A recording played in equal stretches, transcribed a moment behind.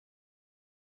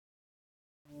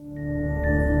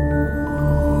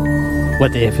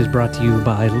What the If is brought to you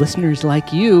by listeners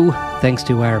like you, thanks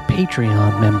to our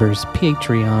Patreon members,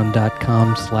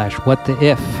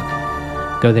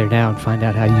 patreon.com/whattheif. Go there now and find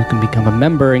out how you can become a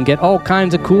member and get all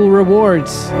kinds of cool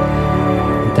rewards.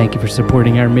 And thank you for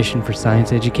supporting our mission for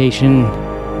science education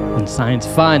and science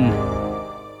fun.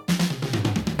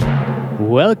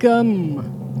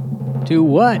 Welcome to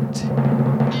What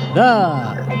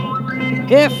the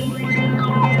If.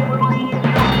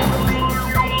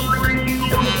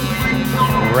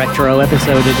 Retro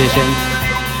episode edition.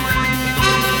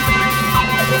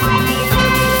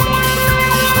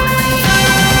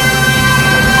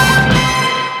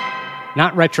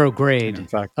 Not retrograde. In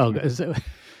fact,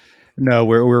 No,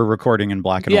 we're recording in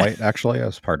black and white, actually,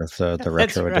 as part of the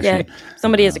retro edition. Yeah,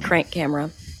 somebody has a crank camera.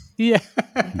 Yeah.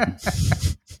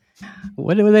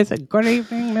 What do they say? Good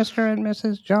evening, Mr. and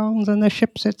Mrs. Jones and the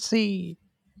ships at sea.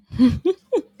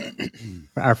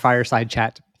 Our fireside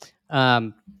chat.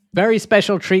 Very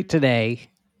special treat today.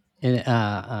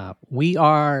 We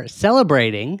are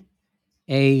celebrating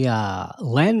a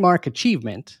landmark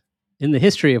achievement in the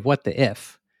history of What the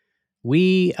If.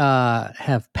 We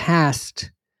have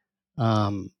passed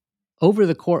over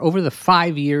the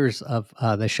 5 years of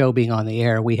the show being on the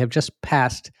air. We have just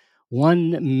passed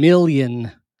 1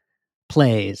 million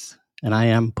plays, and I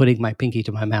am putting my pinky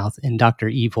to my mouth in Dr.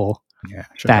 Evil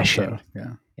fashion.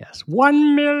 Yeah. Yes,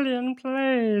 1 million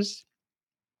plays.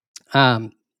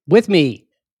 With me,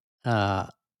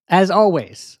 as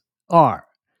always, are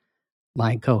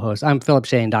my co-hosts. I'm Philip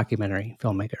Shane, documentary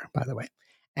filmmaker, by the way.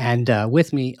 And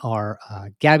with me are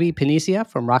Gabby Panicia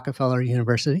from Rockefeller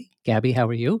University. Gabby, how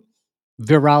are you?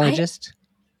 Virologist.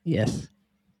 Yes.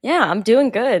 Yeah, I'm doing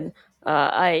good.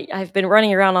 I've been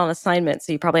running around on assignment,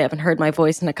 so you probably haven't heard my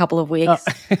voice in a couple of weeks.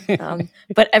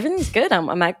 But everything's good.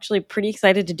 I'm actually pretty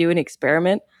excited to do an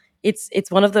experiment. It's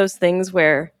one of those things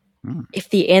where if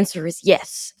the answer is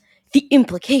yes, the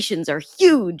implications are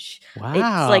huge. Wow.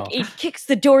 It's like it kicks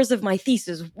the doors of my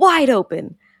thesis wide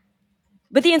open.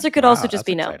 But the answer could also just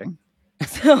be exciting.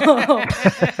 no. So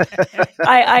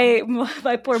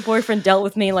my poor boyfriend dealt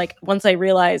with me like once I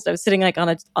realized I was sitting like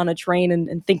on a train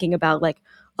and thinking about like,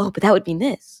 oh, but that would mean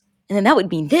this, and then that would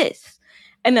mean this,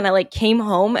 and then I like came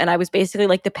home and I was basically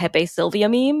like the Pepe Sylvia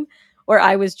meme where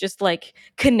I was just like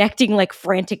connecting like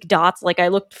frantic dots, like I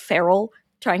looked feral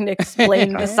trying to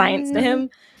explain the science to him,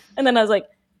 and then I was like,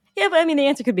 yeah, but I mean the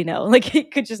answer could be no, like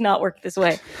it could just not work this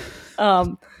way.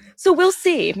 So we'll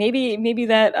see. Maybe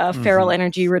that feral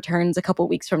energy returns a couple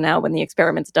weeks from now when the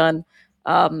experiment's done.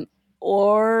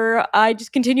 Or I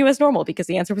just continue as normal because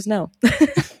the answer was no.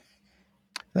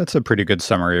 That's a pretty good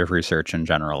summary of research in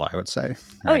general, I would say.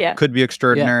 Oh, yeah. Could be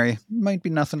extraordinary, might be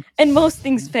nothing. And most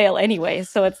things fail anyway,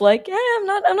 so it's like, yeah, I'm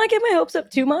not getting my hopes up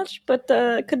too much, but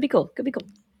could be cool. Could be cool.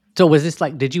 So was this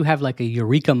like, did you have like a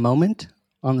eureka moment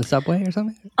on the subway or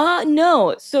something?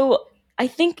 No. So I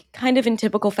think kind of in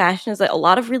typical fashion is that a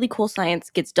lot of really cool science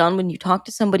gets done when you talk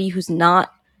to somebody who's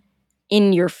not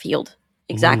in your field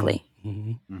exactly.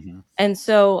 Mm-hmm. Mm-hmm. And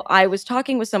so I was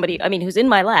talking with somebody, I mean, who's in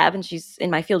my lab and she's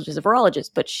in my field, she's a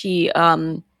virologist, but she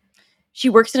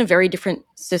works in a very different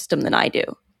system than I do.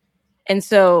 And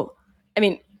so, I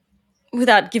mean,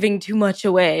 without giving too much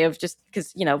away of just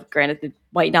because, granted it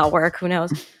might not work, who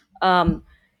knows?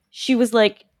 She was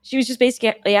just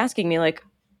basically asking me like,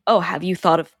 oh, have you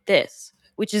thought of this?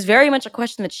 Which is very much a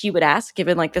question that she would ask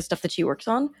given like the stuff that she works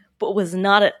on, but was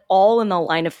not at all in the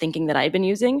line of thinking that I'd been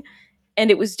using. And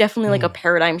it was definitely like a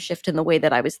paradigm shift in the way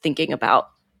that I was thinking about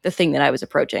the thing that I was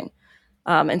approaching.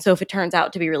 And so if it turns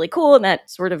out to be really cool and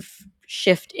that sort of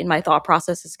shift in my thought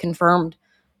process is confirmed,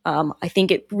 I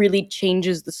think it really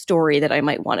changes the story that I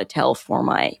might want to tell for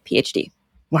my PhD.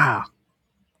 Wow.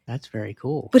 That's very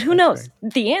cool. But who knows?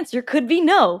 The answer could be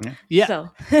no. Yeah. So.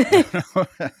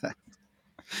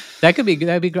 That'd be great.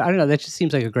 I don't know. That just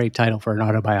seems like a great title for an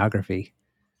autobiography.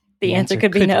 The answer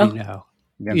could be no.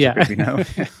 The answer could be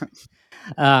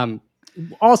no.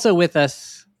 Also with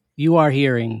us, you are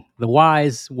hearing the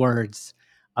wise words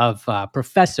of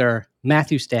Professor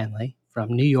Matthew Stanley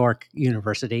from New York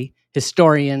University,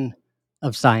 historian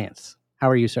of science. How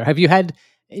are you, sir? Have you had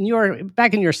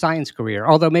back in your science career,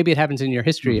 although maybe it happens in your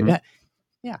history of that?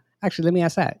 Yeah, actually, let me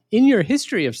ask that. In your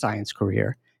history of science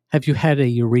career, have you had a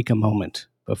eureka moment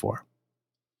before?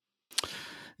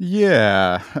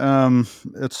 Yeah,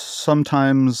 it's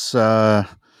sometimes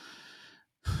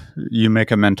you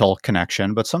make a mental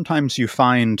connection, but sometimes you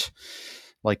find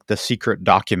like the secret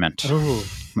document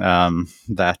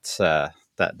that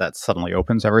suddenly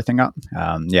opens everything up.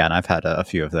 And I've had a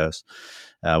few of those.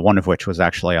 One of which was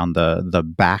actually on the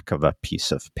back of a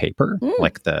piece of paper,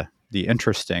 like the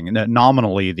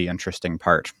nominally the interesting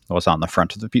part was on the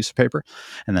front of the piece of paper.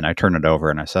 And then I turned it over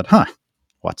and I said, huh,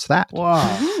 what's that?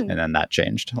 Wow. And then that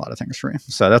changed a lot of things for me.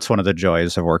 So that's one of the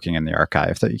joys of working in the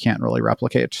archive that you can't really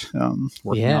replicate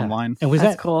working online. And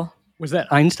That's cool. Was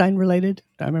that Einstein related?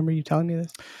 I remember you telling me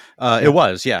this. It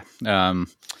was, yeah.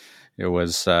 It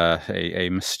was a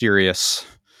mysterious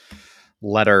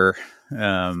letter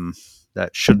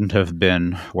that shouldn't have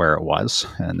been where it was,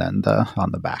 and then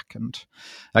on the back. And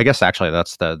I guess actually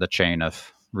that's the chain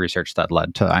of research that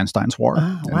led to Einstein's war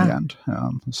in the end.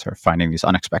 Sort of finding these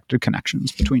unexpected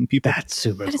connections between people. That's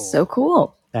super cool. That is so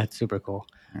cool. That's super cool.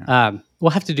 Yeah.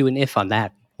 We'll have to do an if on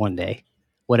that one day.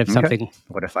 What if something?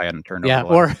 What if I hadn't turned Yeah,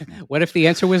 over? or what if the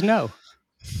answer was no?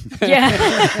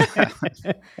 Yeah.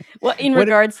 Well, in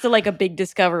regards to like a big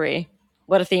discovery,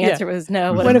 what if the answer was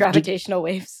no? What if gravitational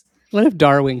waves? What if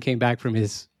Darwin came back from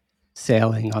his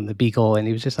sailing on the Beagle and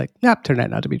he was just like, nope, turned out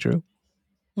not to be true?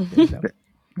 There's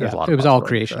a lot of it was all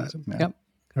possibilities for creationism. that. Yep,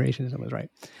 creationism was right.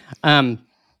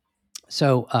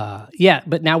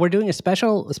 But now we're doing a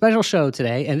special show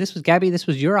today, and this was Gabby. This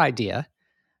was your idea.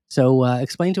 So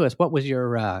explain to us, what was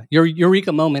your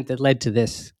eureka moment that led to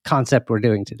this concept we're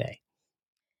doing today?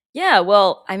 Yeah,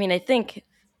 well, I mean, I think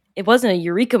it wasn't a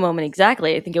eureka moment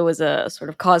exactly. I think it was a sort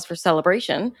of cause for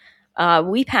celebration.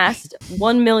 We passed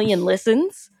 1 million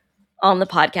listens on the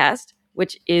podcast,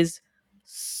 which is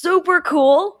super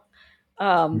cool.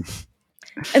 And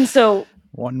so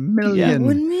 1 million. Yeah,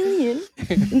 1 million.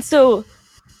 And so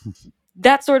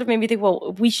that sort of made me think,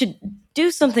 well, we should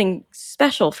do something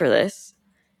special for this.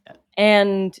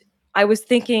 And I was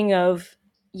thinking of,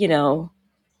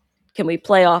 can we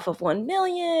play off of 1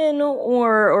 million,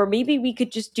 or maybe we could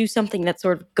just do something that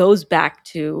sort of goes back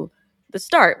to the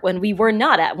start when we were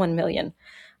not at 1 million.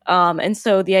 And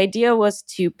so the idea was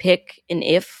to pick an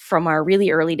if from our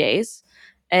really early days.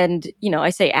 And, I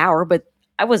say our, but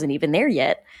I wasn't even there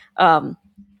yet.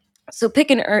 So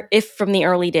pick an if from the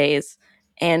early days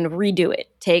and redo it.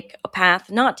 Take a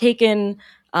path not taken,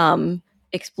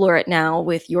 explore it now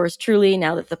with yours truly,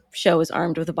 now that the show is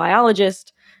armed with a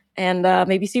biologist, and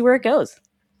maybe see where it goes.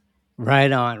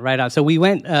 Right on. So we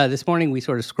went this morning, we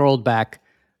sort of scrolled back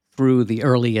through the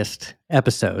earliest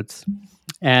episodes,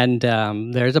 and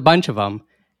there's a bunch of them.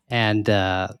 And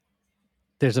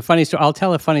there's a funny story. I'll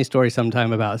tell a funny story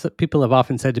sometime about it. People have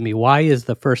often said to me, why is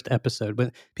the first episode?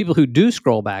 But people who do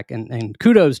scroll back, and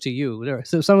kudos to you.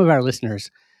 So some of our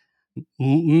listeners,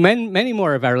 many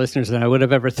more of our listeners than I would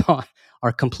have ever thought,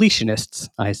 are completionists,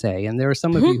 I say. And there are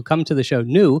some of you who come to the show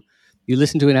new. You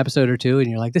listen to an episode or two and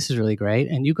you're like, this is really great.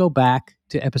 And you go back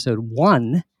to episode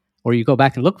 1, or you go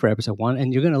back and look for episode 1,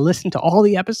 and you're going to listen to all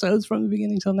the episodes from the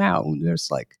beginning till now.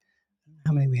 There's like,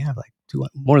 how many we have? Like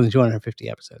more than 250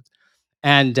 episodes.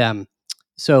 And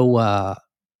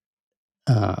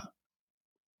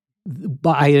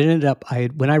but I ended up,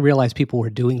 when I realized people were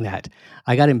doing that,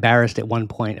 I got embarrassed at one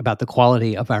point about the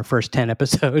quality of our first 10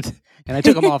 episodes, and I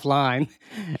took them offline,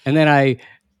 and then I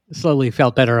slowly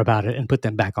felt better about it and put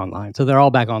them back online. So they're all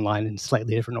back online in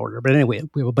slightly different order. But anyway,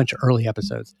 we have a bunch of early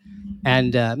episodes.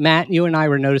 And Matt, you and I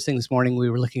were noticing this morning, we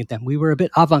were looking at them. We were a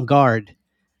bit avant-garde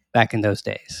back in those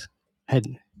days.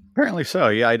 Apparently so.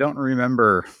 Yeah, I don't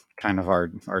remember kind of our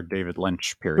David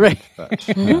Lynch period, but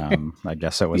I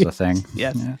guess it was a thing.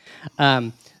 Yes.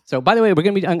 Yeah. So by the way, we're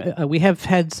going to be, we have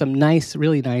had some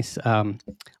really nice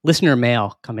listener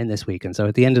mail come in this week. And so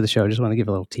at the end of the show, I just want to give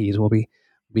a little tease. We'll be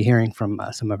hearing from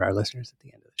some of our listeners at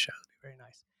the end of the show. It'll be very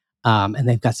nice. And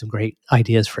they've got some great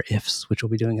ideas for ifs, which we'll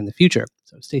be doing in the future.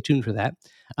 So stay tuned for that.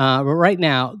 But right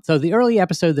now, so the early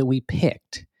episode that we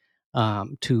picked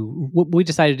we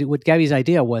decided to do, what Gabby's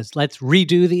idea was, let's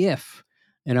redo the if.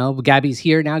 Gabby's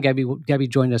here now. Gabby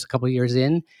joined us a couple of years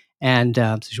in, and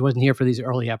so she wasn't here for these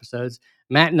early episodes.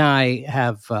 Matt and I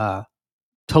have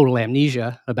total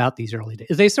amnesia about these early days.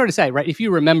 They sort of say, right, if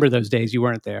you remember those days, you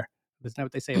weren't there. Isn't that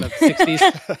what they say about the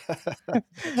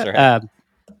 60s?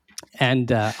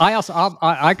 And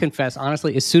I confess,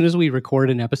 honestly, as soon as we record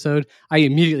an episode, I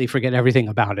immediately forget everything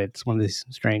about it. It's one of these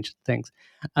strange things.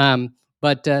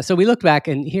 But so we looked back,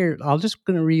 and here, I'm just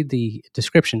going to read the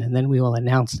description, and then we will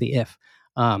announce the if.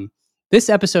 This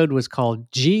episode was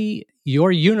called "Gee,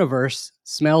 Your Universe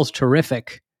Smells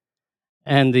Terrific,"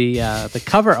 and the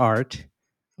cover art.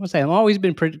 I must say, I've always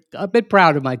been a bit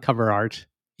proud of my cover art,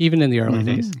 even in the early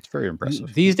days. It's very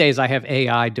impressive. These days, I have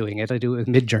AI doing it. I do it with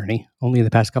Midjourney, only in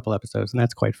the past couple episodes, and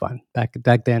that's quite fun.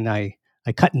 Back then, I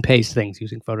cut and paste things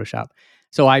using Photoshop.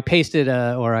 So I pasted,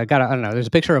 I don't know, there's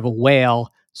a picture of a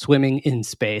whale swimming in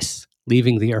space,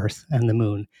 leaving the Earth and the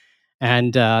moon.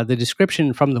 And the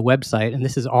description from the website, and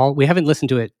this is all, we haven't listened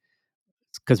to it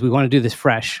because we want to do this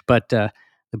fresh, but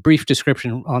the brief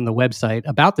description on the website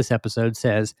about this episode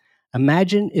says,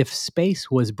 imagine if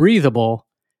space was breathable,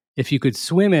 if you could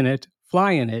swim in it,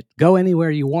 fly in it, go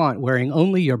anywhere you want, wearing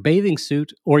only your bathing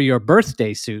suit or your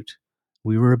birthday suit.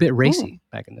 We were a bit racy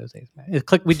back in those days.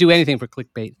 We'd do anything for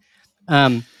clickbait.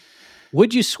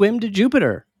 Would you swim to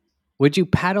Jupiter? Would you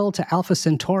paddle to Alpha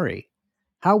Centauri?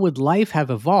 How would life have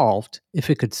evolved if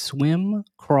it could swim,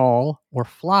 crawl, or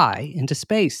fly into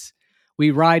space?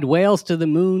 We ride whales to the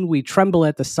moon. We tremble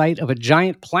at the sight of a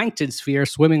giant plankton sphere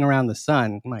swimming around the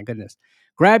sun. My goodness.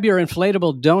 Grab your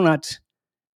inflatable donut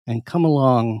and come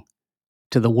along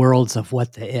to the worlds of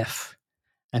what the if.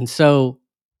 And so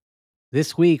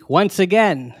this week, once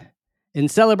again, in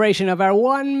celebration of our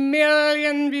 1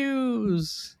 million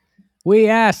views, we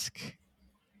ask,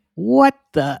 what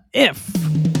the if?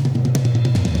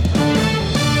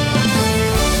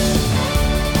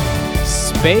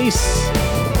 Space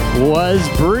was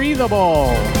breathable.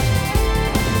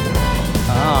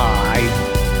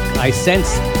 I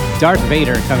sense Darth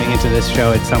Vader coming into this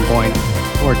show at some point,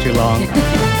 or too long.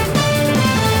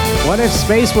 What if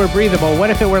space were breathable?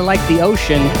 What if it were like the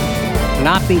ocean,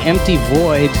 not the empty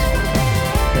void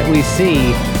that we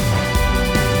see,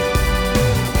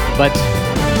 but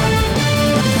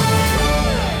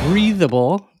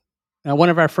breathable? Now, one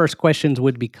of our first questions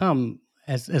would become,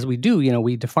 as we do,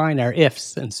 we define our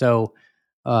ifs. And so,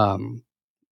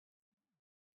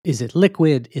 is it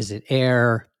liquid? Is it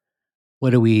air?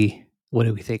 What do we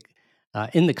think?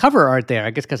 In the cover art there,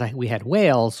 I guess because we had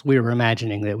whales, we were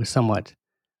imagining that it was somewhat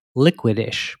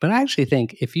liquidish. But I actually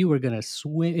think if you were going to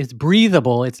swim, it's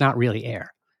breathable. It's not really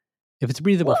air. If it's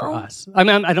breathable for us, I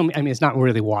mean, it's not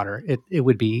really water. It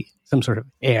would be some sort of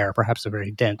air, perhaps a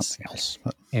very dense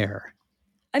air.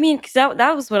 I mean, because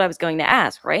that was what I was going to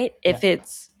ask, right? Yeah.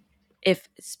 If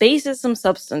space is some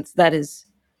substance that is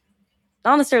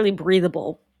not necessarily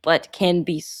breathable, but can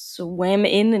be swim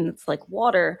in, and it's like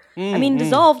water. I mean,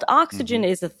 dissolved oxygen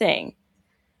is a thing.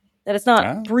 That it's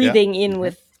not breathing in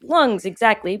with lungs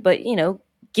exactly, but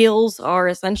gills are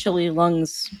essentially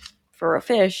lungs for a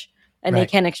fish, and they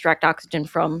can extract oxygen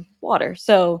from water.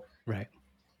 So,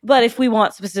 but if we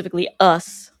want specifically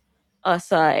us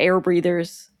air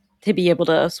breathers to be able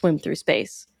to swim through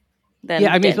space, then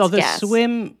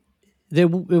swim, it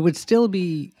would still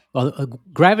be. Well,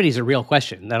 gravity is a real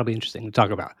question. That'll be interesting to talk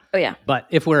about. Oh, yeah. But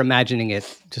if we're imagining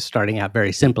it just starting out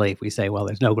very simply, if we say, well,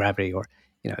 there's no gravity, or,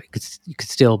 you could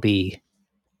still be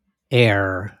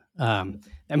air. I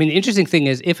mean, the interesting thing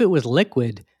is, if it was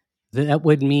liquid, that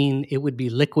would mean it would be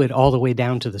liquid all the way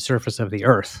down to the surface of the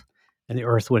Earth. And the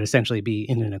Earth would essentially be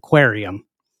in an aquarium,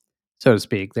 so to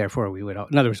speak. Therefore, we would,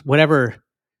 in other words, whatever.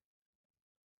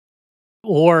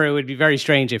 Or it would be very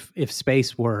strange if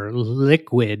space were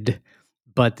liquid,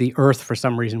 but the Earth, for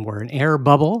some reason, were an air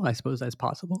bubble. I suppose that's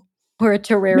possible. Or a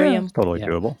terrarium. Yeah, totally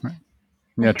doable. Right?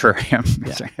 Yeah, terrarium.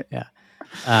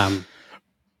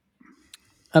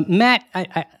 Matt,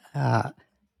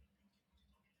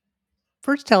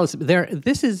 first tell us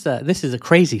this is a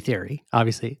crazy theory.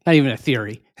 Obviously, not even a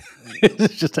theory.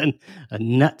 It's just a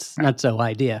nutso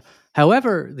idea.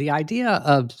 However, the idea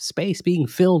of space being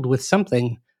filled with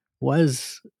something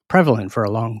was prevalent for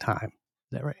a long time.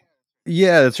 Is that right?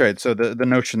 Yeah, that's right. So the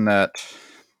notion that,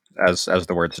 as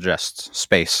the word suggests,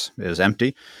 space is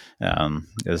empty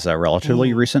is a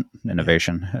relatively recent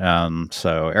innovation.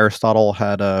 So Aristotle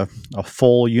had a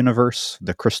full universe,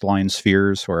 the crystalline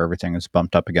spheres where everything is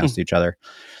bumped up against each other.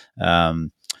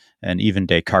 And even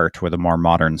Descartes, with a more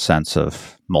modern sense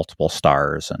of multiple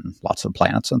stars and lots of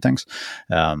planets and things,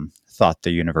 thought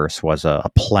the universe was a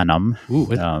plenum,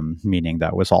 meaning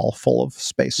that was all full of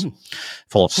space,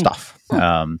 full of stuff.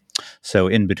 So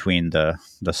in between the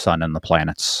sun and the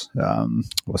planets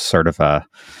was sort of a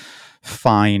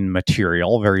fine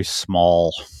material, very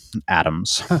small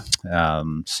atoms.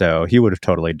 So he would have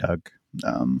totally dug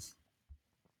the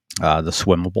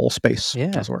swimmable space,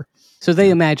 as it were. So they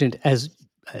imagined, as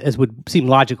would seem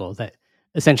logical, that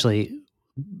essentially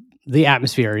the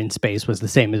atmosphere in space was the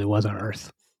same as it was on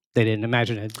Earth. They didn't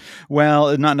imagine it.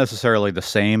 Well, not necessarily the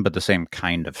same, but the same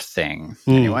kind of thing.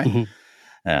 Anyway,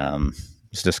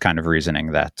 it's this kind of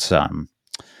reasoning that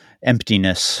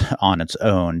emptiness on its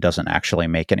own doesn't actually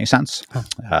make any sense.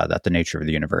 That the nature of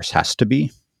the universe has to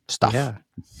be stuff. Yeah.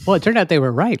 Well, it turned out they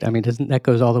were right. I mean, that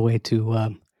goes all the way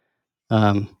to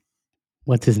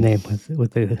what's his name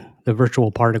with the virtual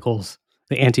particles,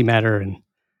 the antimatter,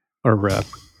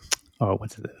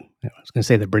 what's it? I was going to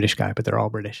say the British guy, but they're all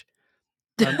British.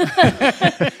 It'll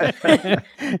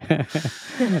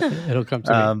come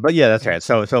to me. But yeah, that's right.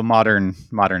 So modern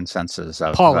senses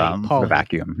of Pauly. the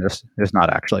vacuum is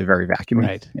not actually very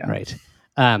vacuumy. Right.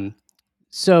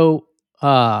 So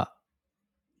then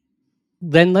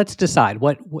let's decide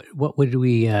what would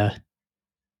we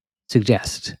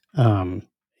suggest. How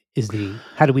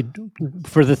do we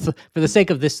for the sake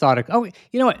of this thought? Oh,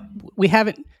 you know what? We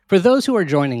haven't, for those who are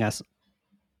joining us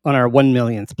on our 1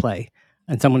 millionth play,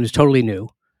 and someone who's totally new.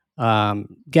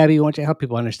 Gabby, why don't you help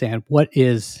people understand what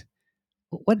in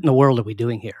the world are we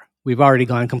doing here? We've already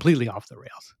gone completely off the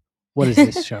rails. What is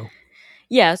this show?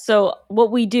 Yeah, so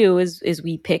what we do is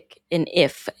we pick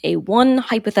a one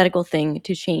hypothetical thing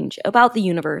to change about the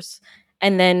universe,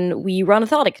 and then we run a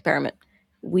thought experiment.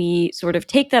 We sort of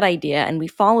take that idea and we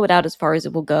follow it out as far as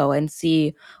it will go and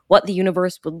see what the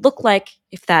universe would look like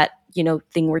if that,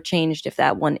 thing were changed, if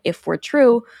that one if were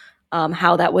true,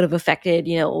 how that would have affected,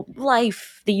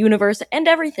 life, the universe, and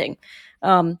everything.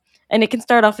 And it can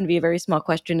start off and be a very small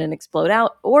question and explode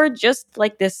out, or just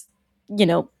like this,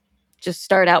 just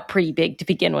start out pretty big to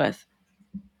begin with.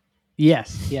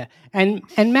 Yes, yeah, and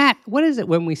Matt, what is it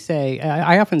when we say?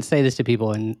 I often say this to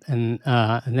people, and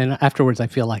then afterwards I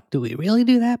feel like, do we really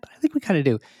do that? But I think we kind of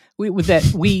do.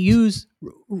 We use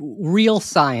real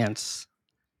science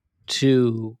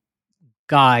to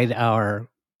guide our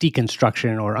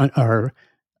deconstruction or our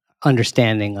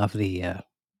understanding of the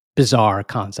bizarre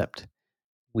concept.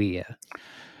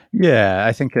 Yeah,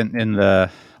 I think in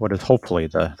the what is hopefully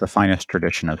the finest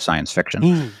tradition of science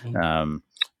fiction,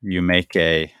 you make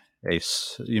a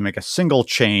single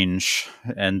change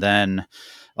and then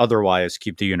otherwise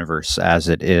keep the universe as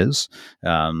it is.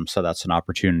 So that's an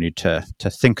opportunity to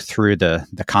think through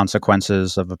the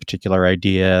consequences of a particular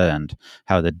idea and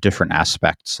how the different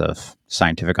aspects of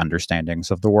scientific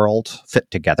understandings of the world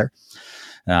fit together.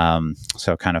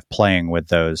 So kind of playing with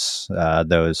those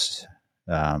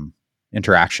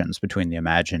interactions between the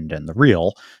imagined and the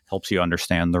real helps you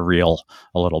understand the real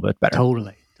a little bit better.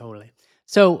 Totally.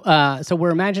 So we're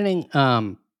imagining,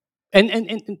 in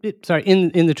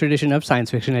the tradition of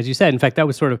science fiction, as you said. In fact, that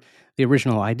was sort of the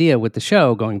original idea with the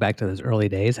show, going back to those early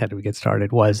days. How did we get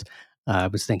started? I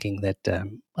was thinking that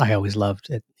I always loved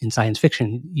it in science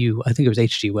fiction. I think it was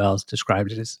H.G. Wells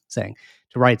described it as saying,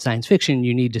 to write science fiction,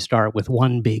 you need to start with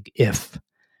one big if,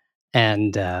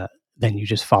 and then you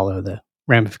just follow the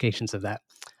ramifications of that.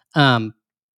 And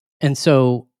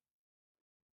so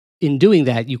in doing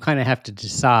that, you kind of have to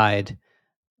decide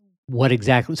what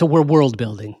exactly. So we're world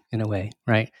building in a way,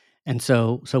 right? And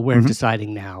so we're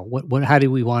deciding now how do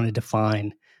we want to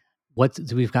define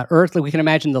so we've got Earth. We can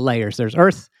imagine the layers. There's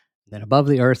Earth, then above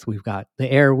the Earth we've got the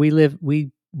air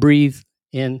we breathe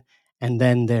in, and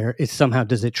then there is somehow,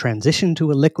 does it transition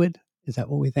to a liquid? Is that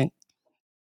what we think?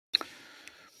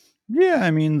 Yeah,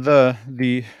 I mean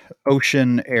the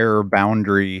ocean air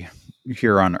boundary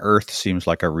here on Earth seems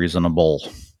like a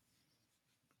reasonable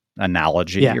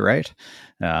analogy, right?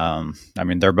 I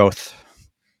mean, they're both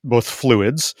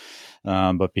fluids,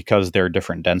 but because they're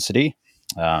different density,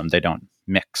 they don't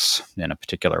mix in a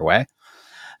particular way.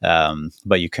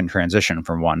 But you can transition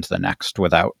from one to the next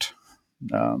without,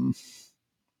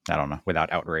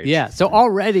 without outrage. Yeah. So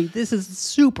already this is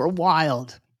super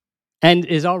wild, and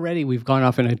we've gone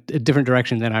off in a different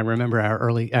direction than I remember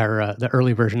the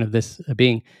early version of this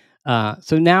being.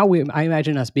 So now I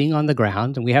imagine us being on the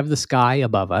ground, and we have the sky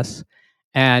above us.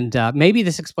 And maybe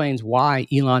this explains why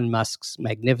Elon Musk's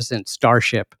magnificent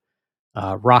Starship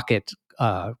rocket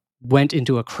went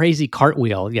into a crazy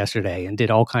cartwheel yesterday and did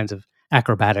all kinds of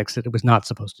acrobatics that it was not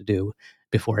supposed to do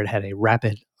before it had a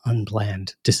rapid,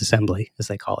 unplanned disassembly, as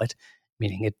they call it,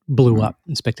 meaning it blew up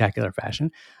in spectacular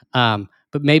fashion.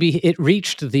 But maybe it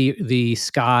reached the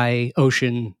space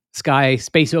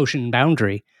ocean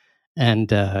boundary and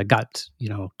got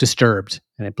disturbed,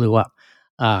 and it blew up.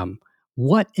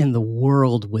 What in the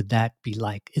world would that be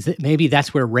like? Is it maybe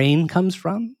that's where rain comes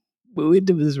from?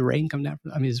 Does rain come down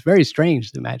from? I mean, it's very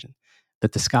strange to imagine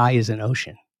that the sky is an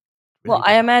ocean. Really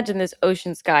I imagine this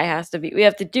ocean sky has to be. We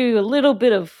have to do a little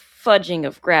bit of fudging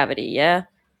of gravity, yeah.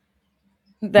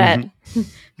 That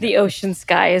the ocean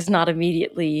sky is not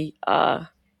immediately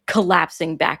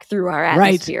collapsing back through our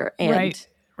atmosphere and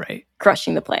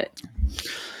crushing the planet.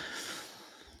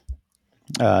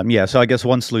 So I guess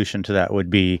one solution to that would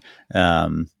be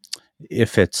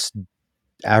if its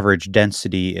average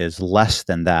density is less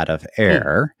than that of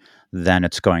air, then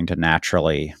it's going to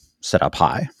naturally sit up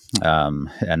high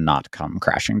and not come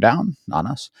crashing down on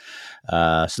us.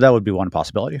 So that would be one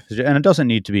possibility. And it doesn't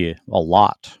need to be a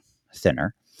lot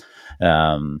thinner.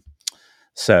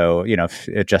 So, if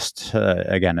it just,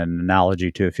 again, an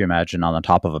analogy to if you imagine on the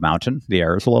top of a mountain, the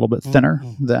air is a little bit thinner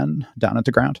than down at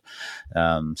the ground.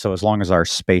 So as long as our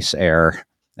space air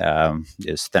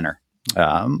is thinner,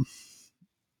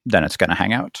 then it's going to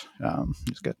hang out.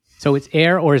 It's good. So it's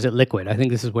air or is it liquid? I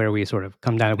think this is where we sort of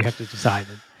come down and we have to decide.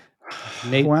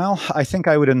 Well, I think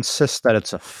I would insist that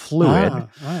it's a fluid,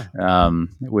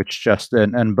 which just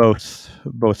and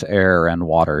both air and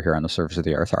water here on the surface of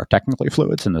the Earth are technically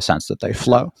fluids in the sense that they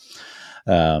flow.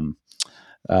 But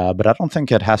I don't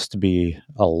think it has to be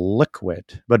a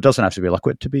liquid. But it doesn't have to be a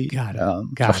liquid to be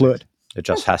a fluid. It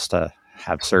just has to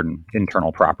have certain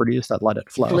internal properties that let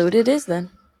it flow. Fluid it is then.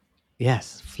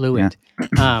 Yes, fluid.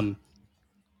 Yeah.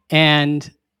 And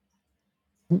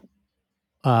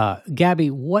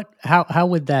Gabby, how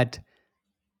would that?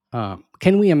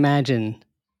 Can we imagine?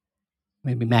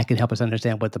 Maybe Matt can help us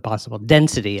understand what the possible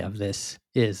density of this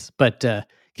is. But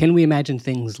can we imagine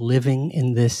things living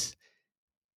in this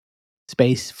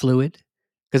space fluid?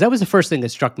 Because that was the first thing that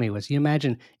struck me was you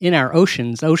imagine in our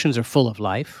oceans are full of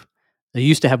life. They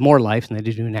used to have more life than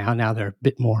they do now. Now they're a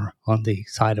bit more on the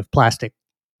side of plastic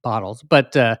bottles.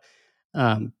 But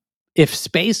if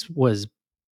space was,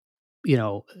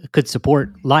 could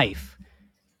support life,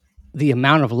 the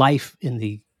amount of life in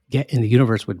the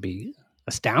universe would be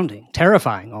astounding,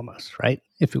 terrifying almost, right?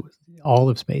 If it was all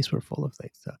of space were full of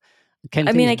things. So,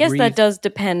 I guess that does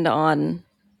depend on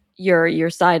your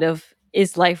side of,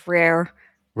 is life rare?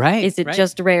 Right. Is it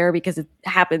just rare because it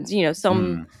happens,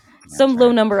 some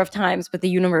low number of times, but the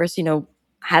universe,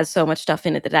 has so much stuff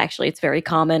in it that actually it's very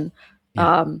common.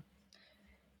 Yeah.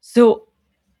 So,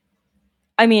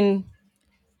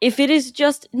 if it is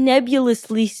just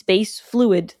nebulously space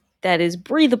fluid that is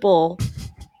breathable,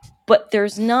 but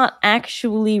there's not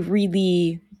actually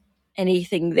really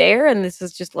anything there, and this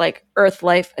is just like Earth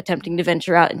life attempting to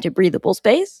venture out into breathable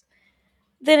space,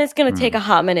 then it's going to take a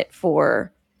hot minute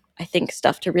for, I think,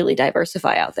 stuff to really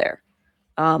diversify out there.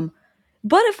 But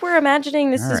if we're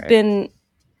imagining this has been,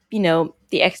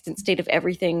 the extant state of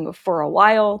everything for a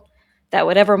while, that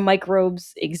whatever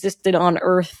microbes existed on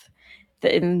Earth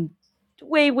in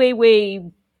way, way,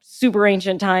 way super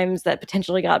ancient times that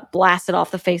potentially got blasted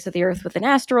off the face of the Earth with an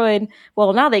asteroid,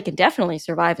 well, now they can definitely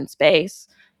survive in space.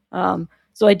 So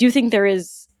I do think there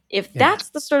is, if that's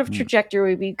the sort of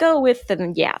trajectory we go with,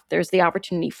 then there's the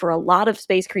opportunity for a lot of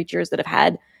space creatures that have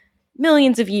had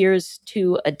millions of years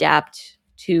to adapt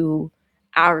to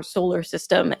our solar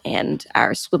system and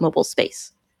our swimmable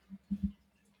space.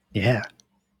 Yeah.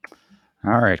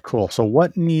 All right, cool. So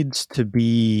what needs to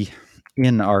be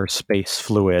in our space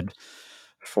fluid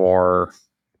for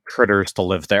critters to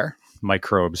live there,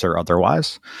 microbes or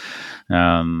otherwise?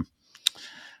 So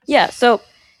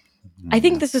I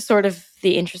think this is sort of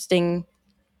the interesting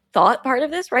thought part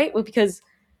of this, right? Well, because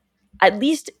at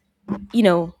least,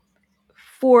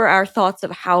 for our thoughts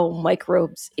of how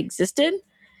microbes existed,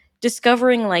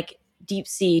 discovering like deep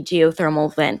sea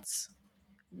geothermal vents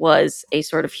was a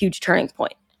sort of huge turning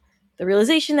point. The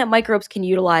realization that microbes can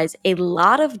utilize a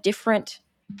lot of different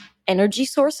energy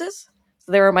sources.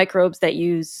 So there are microbes that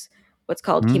use what's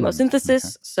called chemosynthesis.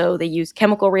 Okay. So they use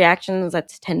chemical reactions. That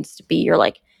tends to be your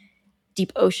like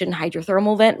deep ocean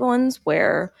hydrothermal vent ones,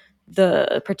 where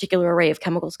the particular array of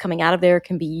chemicals coming out of there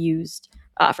can be used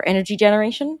for energy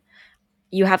generation.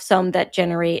 You have some that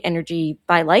generate energy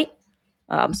by light.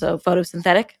 So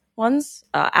photosynthetic ones.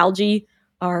 Algae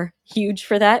are huge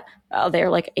for that.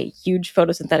 They're like a huge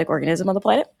photosynthetic organism on the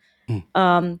planet.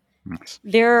 Nice.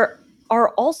 There are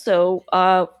also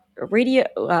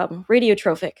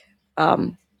radiotrophic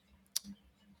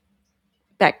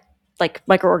like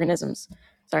microorganisms.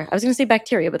 Sorry, I was going to say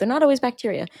bacteria, but they're not always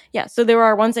bacteria. Yeah, so there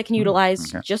are ones that can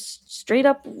utilize just straight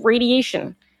up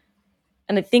radiation.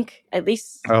 And I think at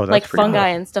least like fungi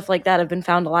and stuff like that have been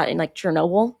found a lot in like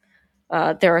Chernobyl.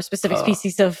 There are specific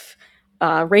species of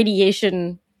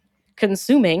radiation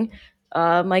consuming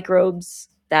microbes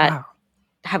that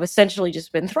have essentially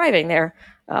just been thriving there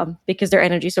because their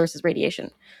energy source is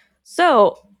radiation.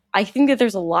 So I think that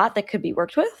there's a lot that could be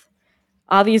worked with.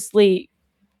 Obviously,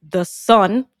 the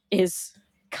sun is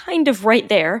kind of right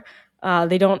there.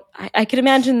 I could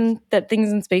imagine that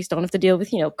things in space don't have to deal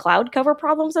with, cloud cover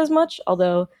problems as much.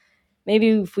 Although maybe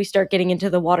if we start getting into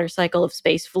the water cycle of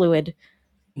space fluid,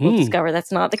 we'll discover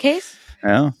that's not the case.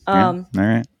 Oh, all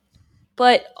right.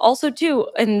 But also too,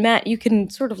 and Matt, you can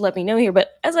sort of let me know here,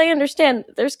 but as I understand,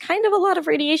 there's kind of a lot of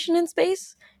radiation in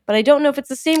space, but I don't know if it's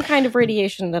the same kind of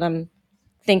radiation that I'm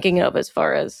thinking of as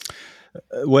far as...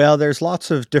 Well, there's lots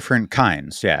of different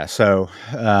kinds, yeah. So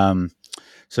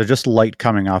just light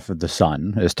coming off of the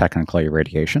sun is technically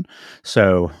radiation.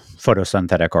 So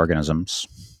photosynthetic organisms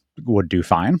would do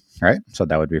fine, right? So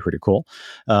that would be pretty cool.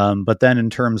 But then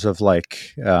in terms of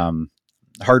like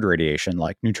hard radiation,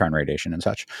 like neutron radiation and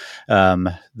such,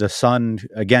 the sun,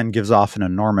 again, gives off an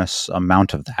enormous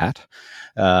amount of that.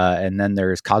 And then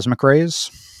there's cosmic rays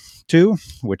to,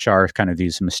 which are kind of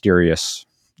these mysterious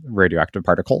radioactive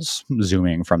particles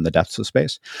zooming from the depths of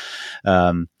space.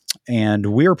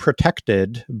 And we're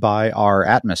protected by our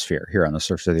atmosphere here on the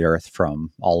surface of the Earth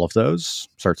from all of those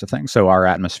sorts of things. So our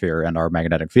atmosphere and our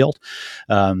magnetic field.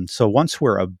 So once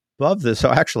we're above this, so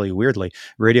actually, weirdly,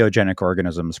 radiogenic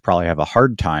organisms probably have a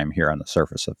hard time here on the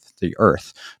surface of the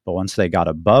Earth. But once they got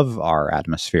above our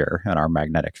atmosphere and our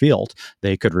magnetic field,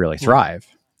 they could really thrive.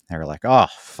 They were like, oh,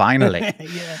 finally,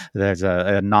 there's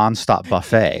a nonstop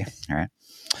buffet, right?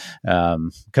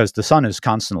 Because the sun is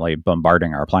constantly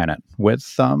bombarding our planet with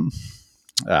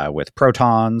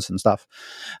protons and stuff.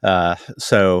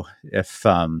 So if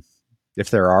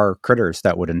there are critters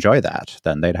that would enjoy that,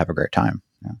 then they'd have a great time.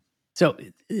 Yeah. So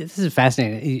this is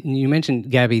fascinating. You mentioned,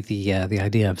 Gabby, the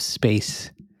idea of space.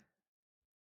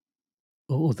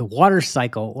 Oh, the water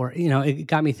cycle, or it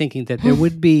got me thinking that there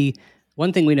would be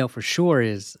one thing we know for sure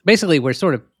is basically we're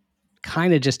sort of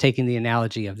kind of just taking the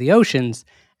analogy of the oceans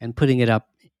and putting it up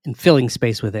and filling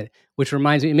space with it, which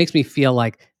reminds me, it makes me feel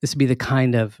like this would be the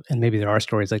kind of, and maybe there are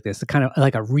stories like this, the kind of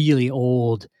like a really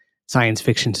old science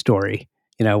fiction story,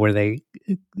 where they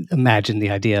imagine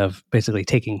the idea of basically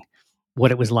taking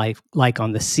what it was like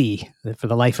on the sea, for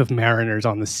the life of mariners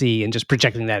on the sea, and just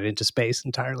projecting that into space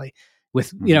entirely.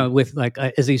 With, with like,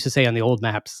 as they used to say on the old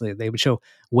maps, they would show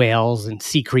whales and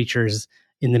sea creatures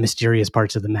in the mysterious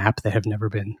parts of the map that have never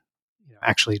been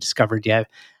actually discovered yet.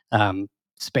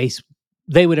 Space,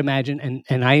 they would imagine,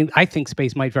 and I think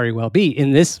space might very well be,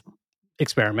 in this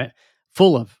experiment,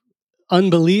 full of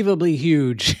unbelievably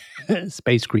huge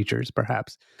space creatures,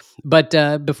 perhaps. But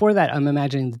before that, I'm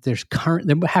imagining that there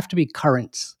have to be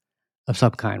currents of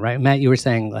some kind, right? Matt, you were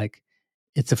saying like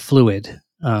it's a fluid.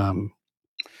 Yeah,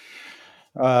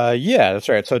 that's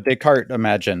right. So Descartes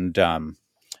imagined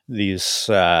these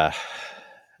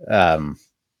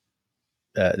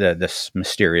this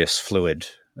mysterious fluid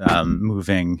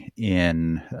moving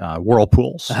in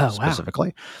whirlpools,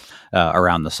 specifically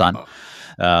around the sun.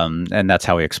 And that's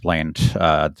how he explained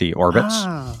the orbits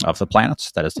of the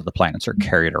planets. That is, that the planets are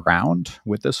carried around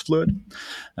with this fluid.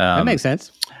 That makes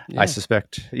sense. Yeah. I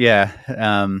suspect. Yeah.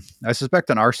 I suspect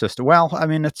in our system. Well, I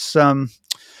mean, it's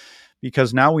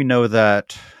because now we know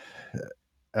that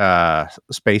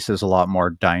space is a lot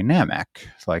more dynamic.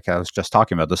 Like I was just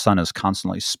talking about, the sun is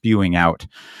constantly spewing out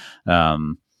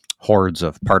hordes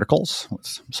of particles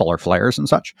with solar flares and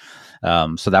such.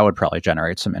 So that would probably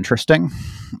generate some interesting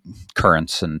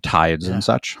currents and tides and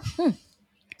such.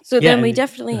 So then we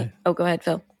definitely... Oh, go ahead,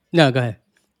 Phil. No, go ahead.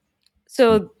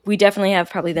 So we definitely have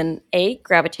probably then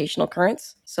gravitational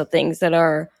currents. So things that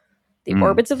are the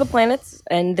orbits of the planets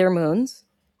and their moons.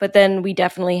 But then we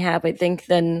definitely have, I think,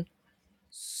 then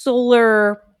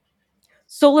solar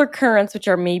currents, which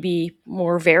are maybe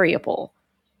more variable.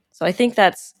 So I think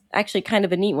that's actually kind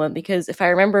of a neat one, because if I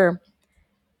remember,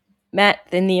 Matt,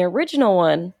 in the original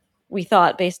one, we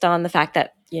thought, based on the fact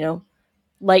that,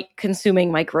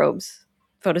 light-consuming microbes,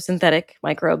 photosynthetic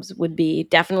microbes, would be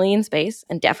definitely in space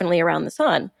and definitely around the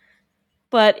sun.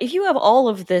 But if you have all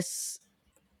of this,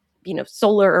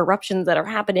 solar eruptions that are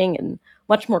happening and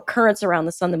much more currents around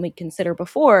the sun than we consider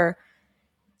before,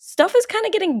 stuff is kind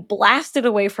of getting blasted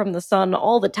away from the sun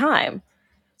all the time.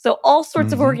 So all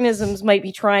sorts of organisms might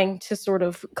be trying to sort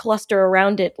of cluster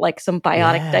around it like some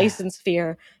biotic Dyson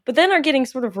sphere, but then are getting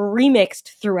sort of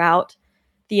remixed throughout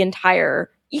the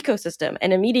entire ecosystem.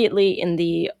 And immediately in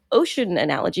the ocean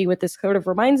analogy, what this sort of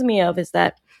reminds me of is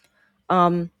that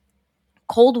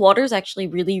cold waters actually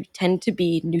really tend to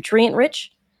be nutrient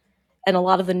rich. And a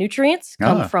lot of the nutrients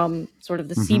come from sort of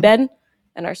the seabed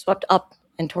and are swept up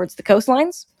and towards the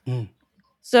coastlines.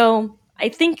 So I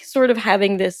think sort of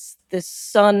having this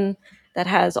sun that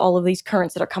has all of these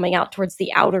currents that are coming out towards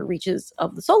the outer reaches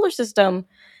of the solar system,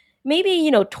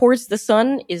 maybe, towards the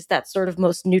sun is that sort of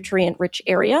most nutrient rich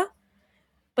area.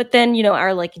 But then,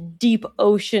 our like deep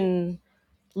ocean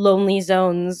lonely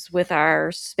zones with our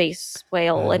space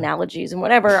whale analogies and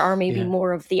whatever are maybe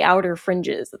more of the outer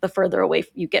fringes, that the further away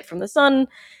you get from the sun,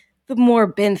 the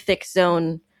more benthic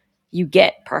zone you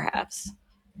get, perhaps.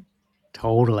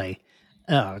 Totally.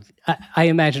 I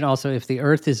imagine also, if the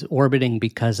Earth is orbiting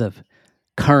because of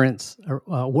currents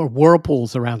or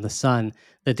whirlpools around the sun,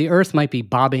 that the Earth might be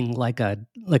bobbing like a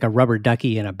rubber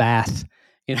ducky in a bath.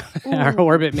 Our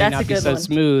orbit may not be so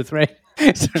smooth, right?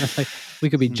 Sort of like we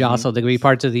could be jostled. There could be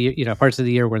parts of the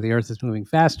year where the Earth is moving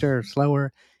faster or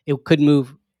slower. It could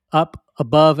move up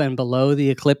above and below the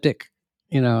ecliptic,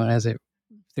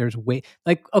 there's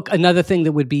another thing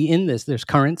that would be in this. There's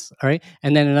currents, all right,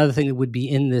 and then another thing that would be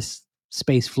in this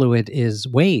space fluid is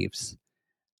waves.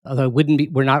 Although it wouldn't be,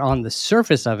 we're not on the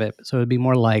surface of it, so it'd be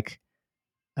more like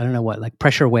I don't know what, like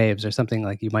pressure waves or something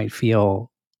like you might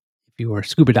feel if you were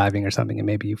scuba diving or something, and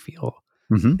maybe you feel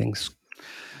Mhm. things.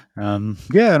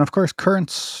 Yeah, and of course,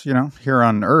 currents, here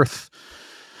on Earth,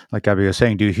 like Abby was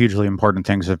saying, do hugely important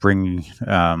things of bringing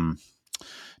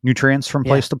nutrients from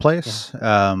place to place,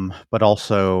 but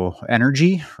also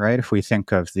energy, right? If we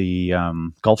think of the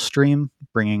Gulf Stream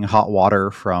bringing hot water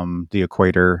from the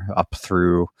equator up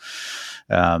through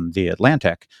the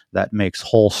Atlantic, that makes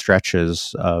whole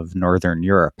stretches of northern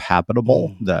Europe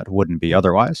habitable that wouldn't be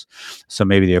otherwise. So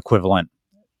maybe the equivalent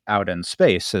out in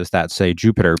space is that, say,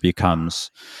 Jupiter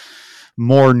becomes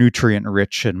more nutrient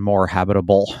rich and more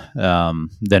habitable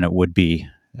than it would be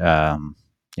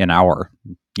in our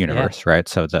universe, right?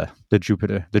 So the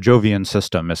Jovian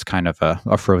system is kind of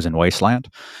a frozen wasteland.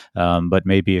 But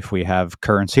maybe if we have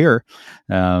currents here,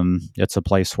 it's a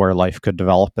place where life could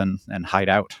develop and hide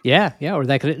out. Yeah, or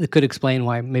that could explain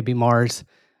why maybe Mars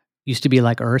used to be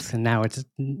like Earth and now it's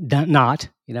not.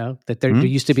 That there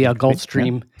used to be a Gulf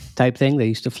Stream type thing. They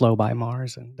used to flow by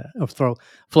Mars and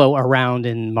flow around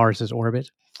in Mars's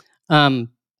orbit.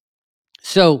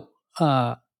 So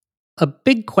a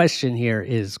big question here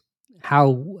is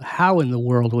how in the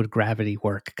world would gravity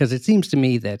work? Because it seems to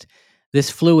me that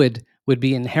this fluid would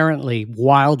be inherently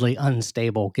wildly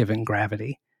unstable given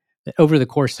gravity. That over the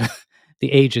course of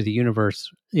the age of the universe,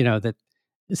 that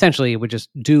essentially it would just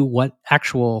do what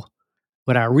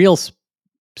our real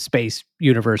space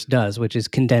universe does, which is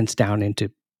condense down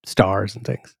into stars and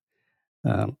things.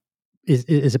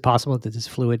 Is it possible that this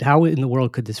fluid, how in the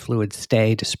world could this fluid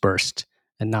stay dispersed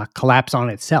and not collapse on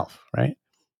itself, right?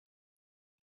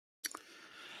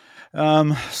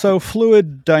 So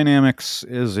fluid dynamics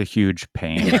is a huge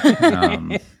pain.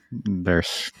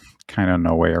 There's kind of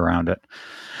no way around it.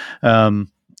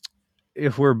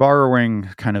 If we're borrowing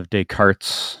kind of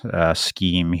Descartes'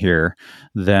 scheme here,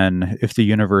 then if the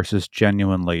universe is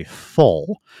genuinely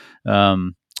full,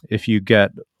 if you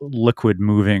get liquid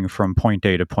moving from point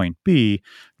A to point B,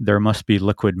 there must be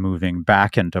liquid moving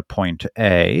back into point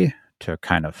A to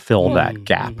kind of fill that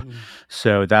gap.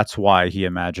 So that's why he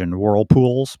imagined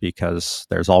whirlpools, because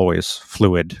there's always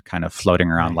fluid kind of floating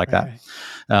around that.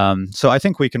 So I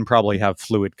think we can probably have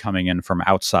fluid coming in from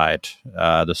outside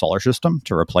the solar system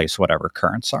to replace whatever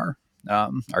currents are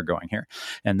going here.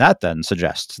 And that then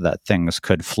suggests that things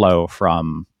could flow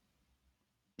from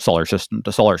solar system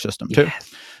to solar system too.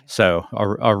 Yes. So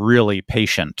a really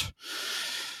patient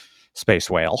space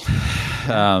whale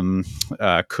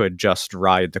could just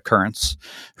ride the currents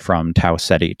from Tau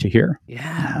Ceti to here.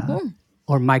 Yeah.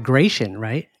 Or migration,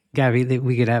 right? Gabby, that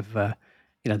we could have,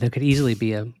 there could easily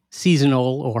be a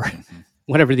seasonal or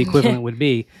whatever the equivalent would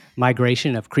be,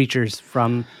 migration of creatures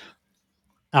from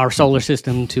our solar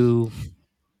system to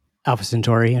Alpha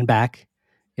Centauri and back,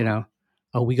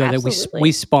 we go there,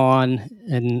 we spawn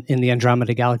in the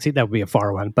Andromeda Galaxy. That would be a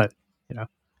far one, but,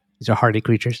 these are hardy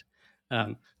creatures.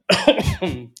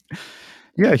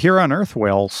 Yeah, here on Earth,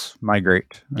 whales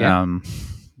migrate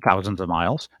thousands of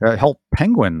miles. Hell,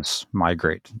 penguins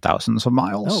migrate thousands of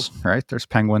miles, right? There's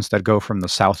penguins that go from the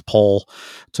South Pole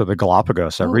to the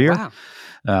Galapagos every year.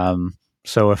 Wow.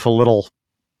 So if a little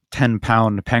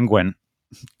 10-pound penguin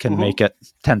can make it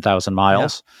 10,000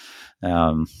 miles,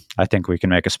 I think we can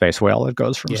make a space whale that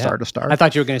goes from star to star. I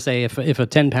thought you were going to say if a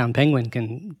 10-pound penguin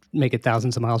can make it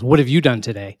thousands of miles, what have you done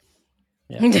today?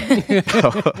 Not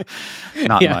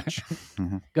much.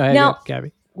 Go ahead, now,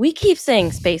 Gabby. We keep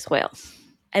saying space whales.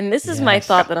 And this is my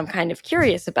thought that I'm kind of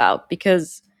curious about,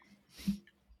 because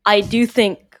I do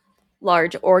think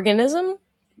large organism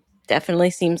definitely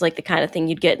seems like the kind of thing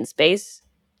you'd get in space.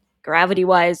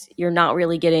 Gravity-wise, you're not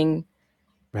really getting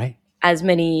as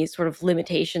many sort of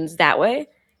limitations that way.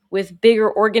 With bigger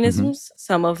organisms,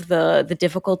 some of the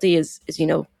difficulty is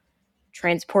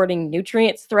transporting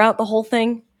nutrients throughout the whole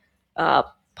thing.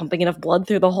 Pumping enough blood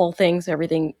through the whole thing, so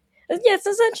everything, it's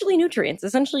essentially nutrients,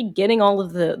 essentially getting all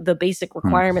of the basic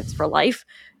requirements for life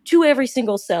to every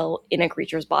single cell in a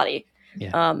creature's body.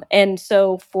 And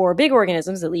so for big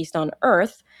organisms, at least on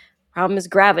Earth, problem is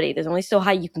gravity. There's only so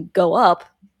high you can go up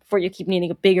before you keep needing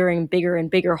a bigger and bigger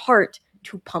and bigger heart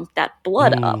to pump that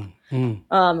blood up.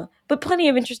 But plenty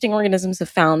of interesting organisms have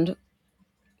found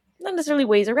not necessarily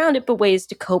ways around it, but ways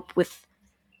to cope with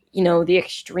the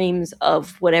extremes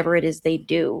of whatever it is they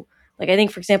do. Like, I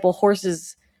think, for example,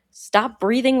 horses stop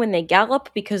breathing when they gallop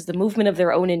because the movement of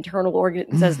their own internal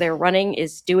organs as they're running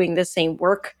is doing the same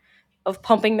work of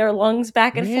pumping their lungs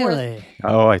back and forth.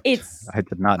 Oh, I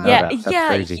did not know that. That's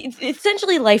crazy.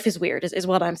 Essentially, life is weird, is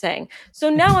what I'm saying. So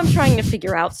now I'm trying to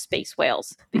figure out space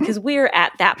whales, because we're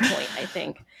at that point, I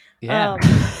think.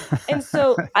 And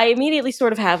so I immediately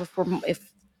sort of have,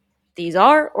 if these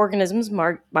are organisms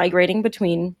migrating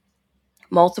between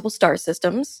multiple star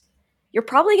systems. You're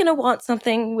probably going to want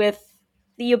something with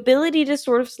the ability to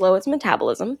sort of slow its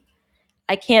metabolism.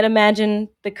 I can't imagine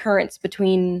the currents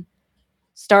between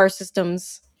star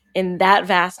systems in that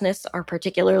vastness are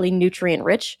particularly nutrient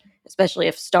rich, especially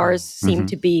if stars seem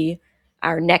to be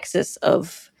our nexus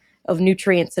of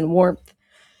nutrients and warmth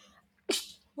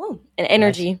and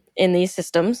energy in these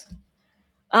systems.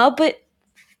 But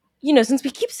since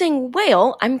we keep saying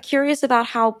whale, I'm curious about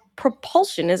how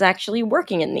propulsion is actually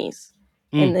working in these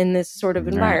in this sort of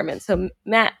environment. So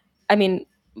Matt, I mean,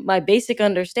 my basic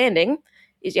understanding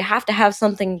is you have to have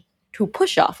something to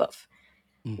push off of.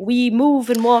 We move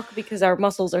and walk because our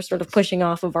muscles are sort of pushing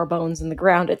off of our bones in the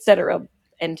ground, etc.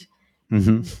 And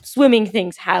swimming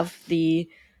things have the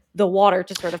water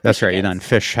to sort of push That's right. against. And then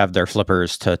fish have their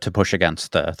flippers to push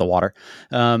against the water.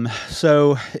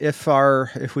 So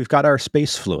if we've got our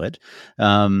space fluid,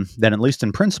 then at least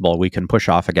in principle we can push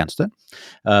off against it.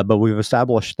 But we've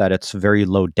established that it's very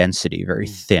low density, very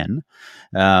thin.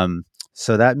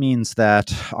 So that means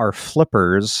that our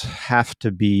flippers have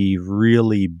to be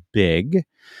really big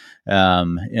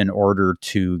in order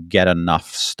to get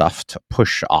enough stuff to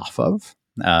push off of.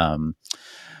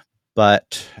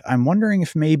 But I'm wondering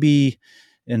if maybe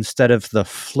instead of the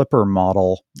flipper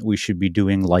model, we should be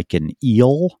doing like an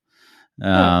eel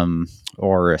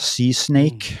or a sea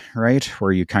snake, right?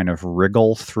 Where you kind of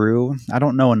wriggle through. I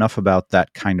don't know enough about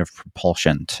that kind of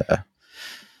propulsion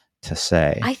to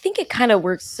say. I think it kind of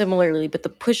works similarly, but the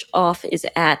push off is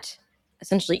at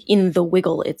essentially in the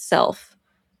wiggle itself.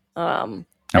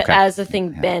 As the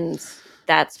thing bends,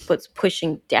 that's what's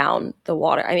pushing down the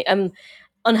water. I mean, I'm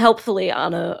unhelpfully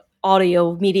on a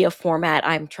audio media format.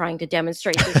 I'm trying to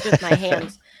demonstrate this with my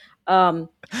hands.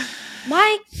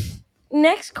 My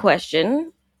next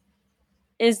question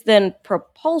is then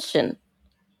propulsion.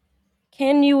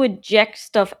 Can you eject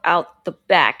stuff out the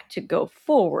back to go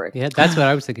forward? Yeah, that's what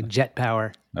I was thinking. Jet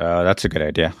power. That's a good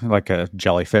idea. Like a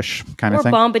jellyfish kind of thing.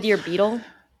 Or bombardier beetle.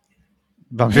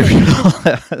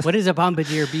 What is a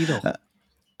bombardier beetle?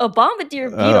 A bombardier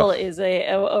beetle is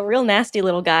a real nasty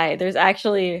little guy. There's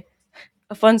actually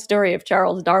a fun story of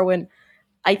Charles Darwin,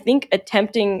 I think,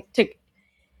 attempting to,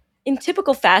 in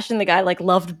typical fashion, the guy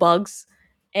loved bugs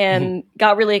and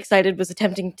got really excited, was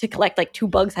attempting to collect 2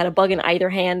 bugs, had a bug in either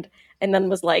hand, and then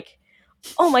was like,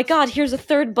 oh my god, here's a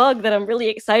third bug that I'm really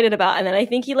excited about. And then I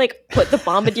think he put the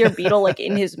bombardier beetle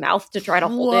in his mouth to try to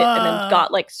hold it, and then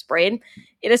got sprayed.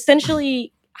 It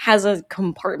essentially has a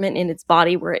compartment in its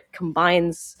body where it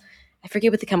combines, I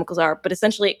forget what the chemicals are, but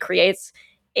essentially it creates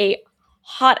a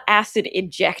hot acid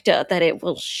ejecta that it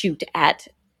will shoot at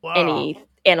any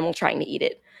animal trying to eat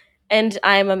it. And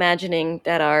I'm imagining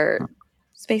that our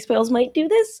space whales might do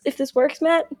this if this works,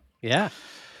 Matt. Yeah.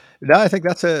 No, I think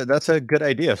that's a good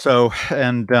idea. So,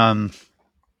 and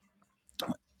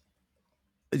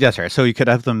yes, right. So you could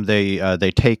have them.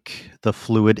 They take the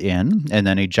fluid in and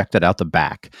then eject it out the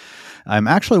back. I'm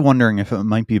actually wondering if it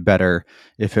might be better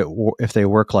if they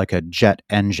work like a jet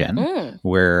engine,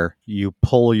 where you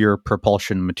pull your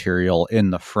propulsion material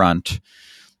in the front,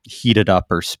 heat it up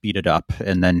or speed it up,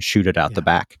 and then shoot it out the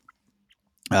back.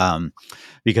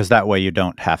 Because that way you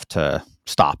don't have to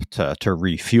stop to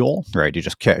refuel, right? You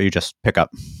just pick up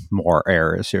more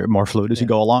air more fluid as you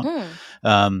go along.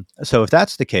 So if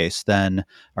that's the case, then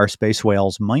our space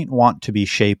whales might want to be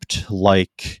shaped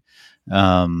like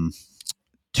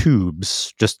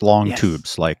tubes, just long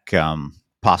tubes, like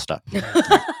pasta.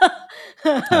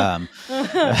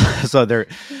 So they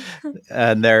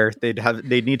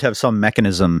need to have some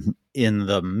mechanism in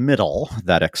the middle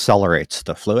that accelerates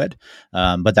the fluid,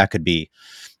 but that could be,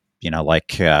 I don't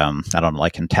know,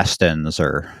 like intestines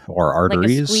or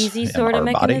arteries, like a squeezy sort of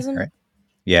mechanism, body, right?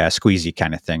 Yeah, squeezy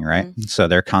kind of thing, right? So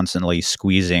they're constantly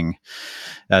squeezing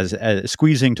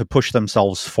to push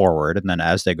themselves forward, and then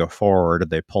as they go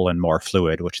forward, they pull in more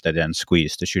fluid, which they then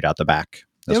squeeze to shoot out the back.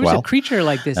 There was a creature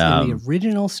like this in the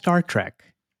original Star Trek,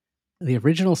 the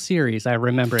original series. I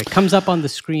remember it comes up on the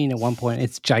screen at one point.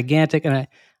 It's gigantic, and I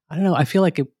don't know. I feel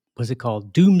like it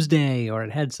called Doomsday, or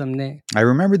it had some name. I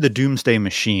remember the Doomsday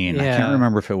Machine. Yeah. I can't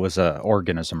remember if it was an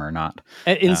organism or not.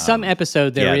 In some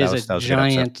episode, there is a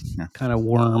giant kind of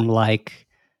worm-like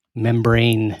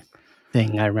membrane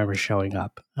thing I remember showing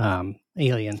up.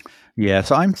 Alien. Yeah,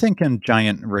 so I'm thinking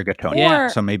giant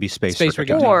Rigatonian. So maybe space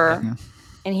Rigatonian. Or,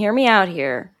 and hear me out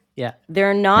here. Yeah.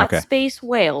 They're not space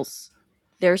whales.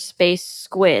 They're space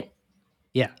squid.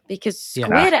 Yeah. Because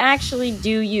squid actually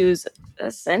do use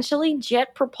essentially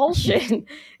jet propulsion.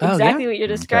 Exactly what you're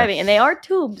describing. And they are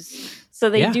tubes. So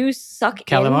they do suck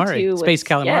calamari. into Space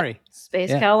calamari. Space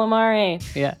Yeah. calamari.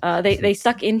 Yeah. They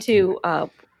suck into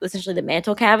essentially the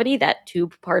mantle cavity, that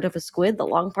tube part of a squid, the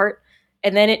long part,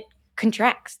 and then it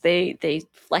contracts. They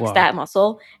flex Wow. that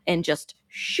muscle and just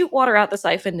shoot water out the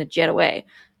siphon to jet away.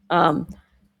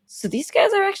 So these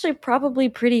guys are actually probably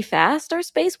pretty fast, are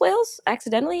space whales,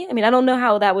 accidentally. I mean, I don't know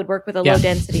how that would work with a Yeah. low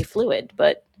density fluid,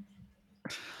 but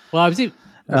Well, I was even,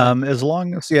 As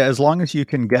long as you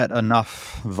can get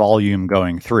enough volume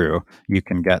going through, you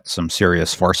can get some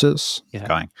serious forces Yeah.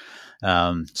 going.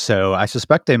 So I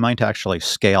suspect they might actually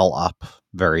scale up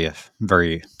very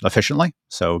efficiently.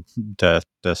 So the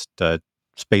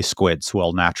space squids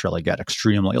will naturally get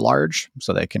extremely large,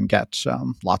 so they can get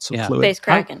lots of Yeah. fluid. Space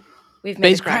Kraken. We've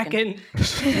made Space a Kraken.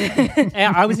 Kraken.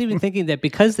 And I was even thinking that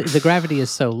because the gravity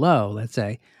is so low, let's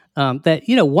say, that,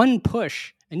 one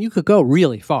push and you could go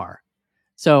really far.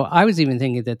 So I was even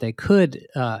thinking that they could,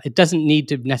 it doesn't need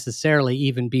to necessarily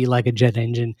even be like a jet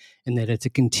engine, and that it's a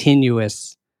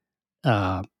continuous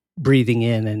breathing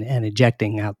in and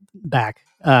ejecting out back.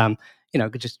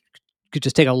 Could just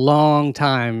take a long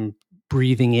time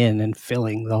breathing in and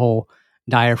filling the whole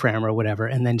diaphragm or whatever,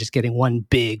 and then just getting one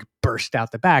big burst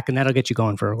out the back, and that'll get you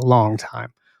going for a long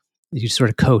time. You sort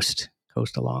of coast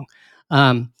along.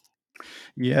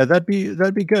 Yeah, that'd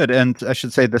be good. And I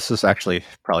should say this is actually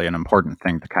probably an important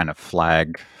thing to kind of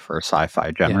flag for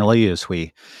sci-fi generally is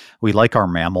we like our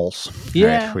mammals.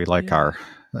 Yeah, right? We like our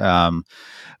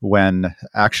when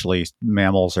actually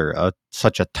mammals are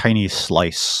such a tiny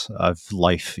slice of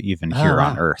life even here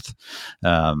on Earth.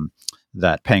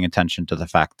 That paying attention to the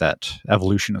fact that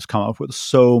evolution has come up with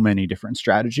so many different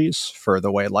strategies for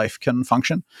the way life can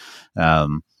function.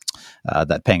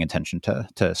 That paying attention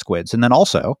to squids, and then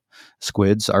also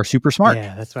squids are super smart.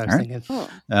 Yeah, that's what I was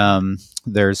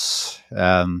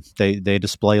thinking. They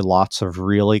display lots of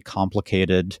really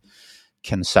complicated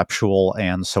conceptual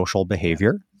and social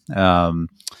behavior. And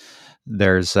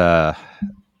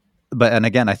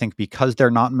again, I think because they're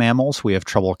not mammals, we have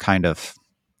trouble kind of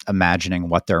imagining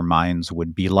what their minds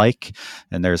would be like.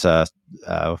 And there's a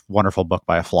wonderful book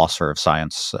by a philosopher of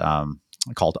science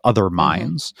called Other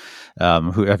Minds.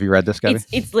 Who have you read this, Gabby?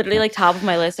 It's literally like top of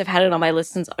my list. I've had it on my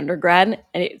list since undergrad,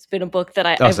 and it's been a book that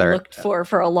I've looked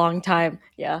for a long time.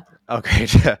 Yeah. Okay.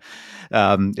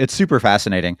 It's super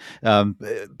fascinating,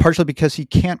 partially because he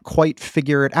can't quite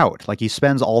figure it out. Like, he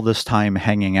spends all this time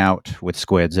hanging out with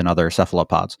squids and other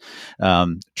cephalopods,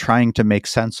 trying to make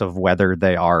sense of whether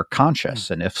they are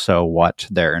conscious, and if so, what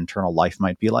their internal life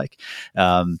might be like.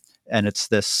 And it's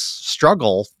this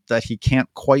struggle that he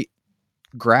can't quite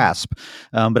grasp.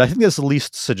 But I think this at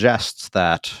least suggests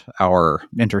that our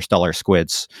interstellar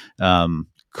squids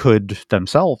could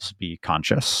themselves be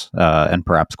conscious and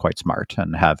perhaps quite smart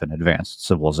and have an advanced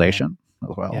civilization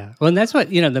as well. Yeah. Well, and that's what,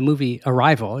 the movie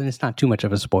Arrival, and it's not too much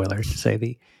of a spoiler to say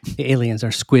the aliens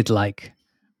are squid-like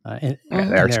in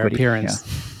their appearance.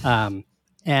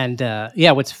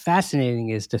 Yeah. What's fascinating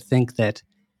is to think that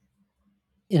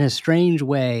in a strange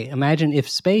way, imagine if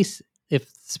space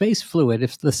fluid,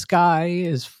 if the sky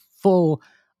is full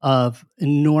of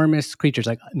enormous creatures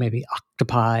like maybe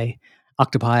octopi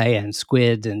and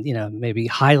squids, and maybe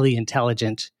highly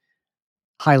intelligent,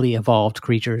 highly evolved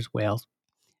creatures, whales,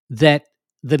 that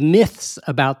the myths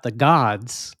about the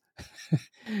gods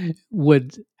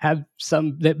would have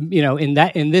some that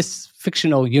in this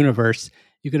fictional universe,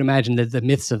 you can imagine that the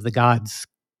myths of the gods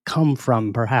come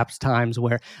from perhaps times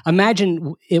where,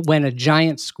 imagine it when a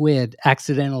giant squid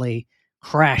accidentally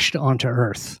crashed onto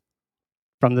Earth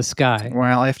from the sky.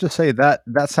 Well, I have to say that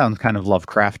sounds kind of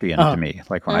Lovecraftian to me.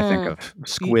 Like, when I think of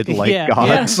squid-like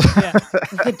gods,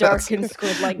 the darkened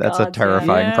squid-like that's gods. a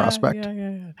terrifying prospect.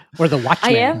 Or the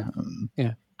Watchmen.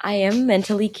 I am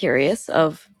mentally curious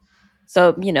of,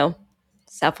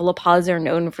 cephalopods are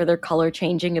known for their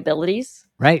color-changing abilities.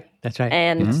 Right, that's right.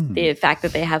 And the fact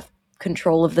that they have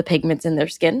control of the pigments in their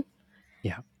skin.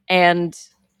 Yeah. And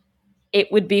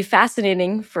it would be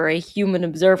fascinating for a human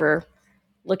observer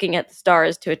looking at the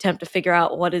stars to attempt to figure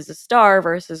out what is a star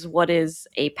versus what is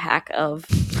a pack of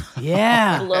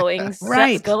glowing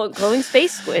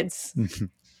space squids.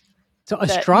 So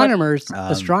astronomers,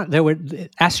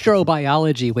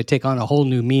 astrobiology would take on a whole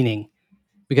new meaning,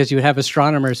 because you would have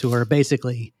astronomers who are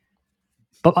basically,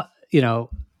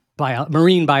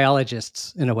 marine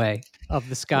biologists in a way of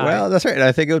the sky. Well, that's right.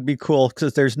 I think it would be cool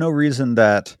because there's no reason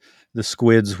that the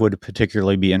squids would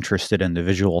particularly be interested in the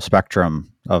visual spectrum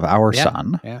of our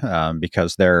sun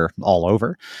because they're all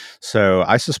over. So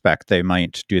I suspect they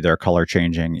might do their color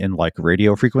changing in like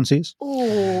radio frequencies.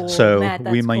 Ooh, So Matt,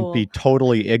 we that's might cool. be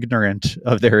totally ignorant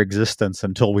of their existence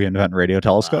until we invent radio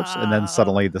telescopes. And then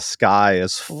suddenly the sky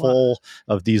is full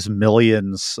of these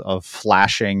millions of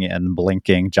flashing and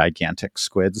blinking gigantic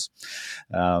squids.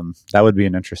 That would be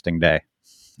an interesting day.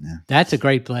 Yeah. That's a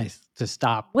great place to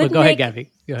stop. Would go ahead,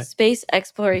 Gabby. Go ahead. Space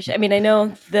exploration. I mean, I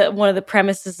know that one of the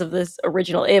premises of this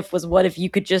original If was what if you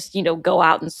could just, go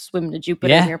out and swim to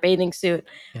Jupiter in your bathing suit.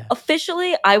 Yeah.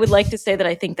 Officially, I would like to say that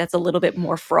I think that's a little bit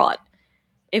more fraught.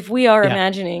 If we are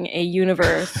imagining a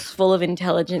universe full of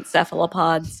intelligent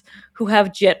cephalopods who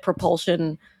have jet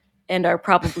propulsion and are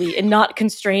probably not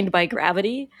constrained by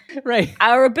gravity, right?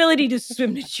 Our ability to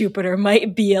swim to Jupiter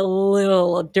might be a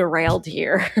little derailed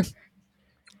here.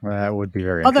 Well, that would be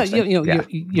very Although,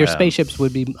 interesting. your spaceships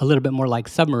would be a little bit more like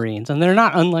submarines, and they're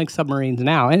not unlike submarines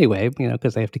now anyway,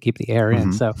 because they have to keep the air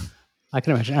in. So I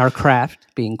can imagine our craft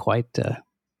being quite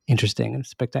interesting and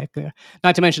spectacular.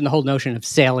 Not to mention the whole notion of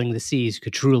sailing the seas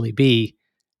could truly be,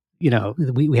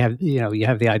 we have, you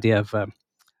have the idea of, what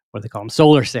do they call them,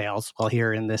 solar sails. Well,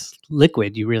 here in this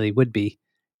liquid, you really would be.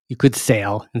 You could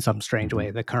sail in some strange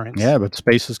way the currents. Yeah, but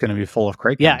space is going to be full of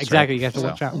krakens. Yeah, exactly. Right? You have to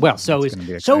watch out. Well, so is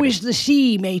the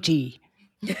sea, matey.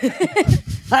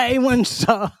 I once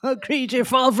saw a creature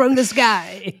fall from the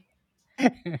sky.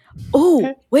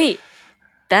 Oh, wait.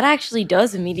 That actually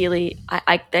does immediately.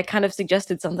 I that kind of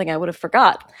suggested something I would have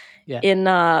forgot.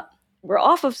 Yeah. We're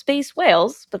off of space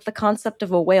whales, but the concept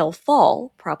of a whale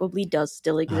fall probably does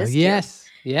still exist. Yes.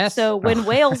 Here. Yes. So when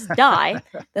whales die,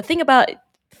 the thing about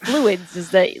fluids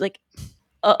is that like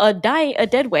a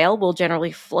dead whale will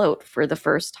generally float for the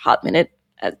first hot minute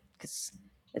because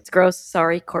it's gross.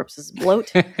 Sorry, corpses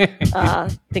bloat.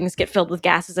 Things get filled with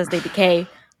gases as they decay.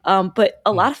 But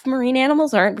a lot of marine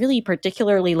animals aren't really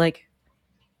particularly like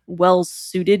well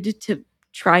suited to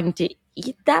trying to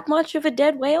eat that much of a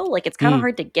dead whale. Like it's kind of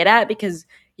hard to get at because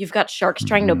you've got sharks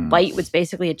trying to bite what's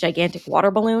basically a gigantic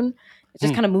water balloon. It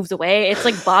just kind of moves away. It's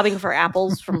like bobbing for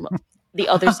apples from the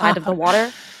other side of the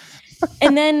water.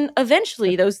 And then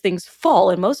eventually those things fall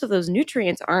and most of those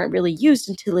nutrients aren't really used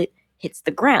until it hits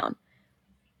the ground.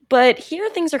 But here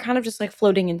things are kind of just like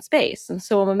floating in space. And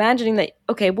so I'm imagining that,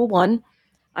 okay, well, one,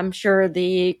 I'm sure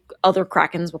the other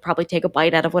krakens will probably take a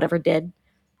bite out of whatever dead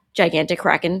gigantic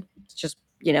kraken. It's just,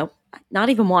 not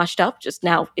even washed up, just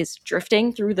now is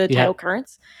drifting through the tidal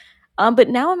currents. But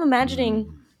now I'm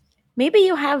imagining maybe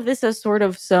you have this as sort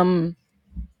of some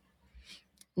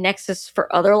nexus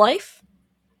for other life.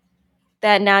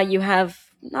 That now you have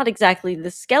not exactly the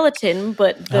skeleton,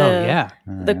 but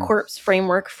the corpse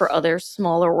framework for other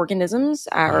smaller organisms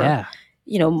are,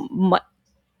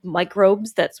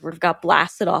 microbes that sort of got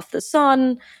blasted off the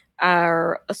sun,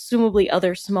 are assumably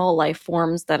other small life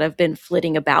forms that have been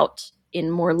flitting about in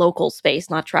more local space,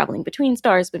 not traveling between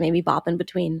stars, but maybe bopping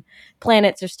between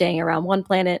planets or staying around one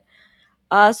planet.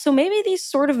 So maybe these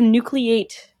sort of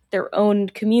nucleate their own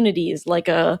communities, like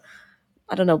I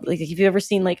don't know, like if you've ever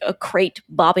seen like a crate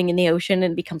bobbing in the ocean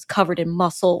and becomes covered in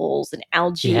mussels and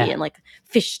algae and like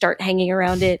fish start hanging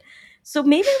around it. So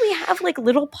maybe we have like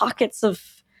little pockets of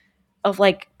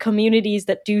like communities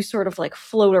that do sort of like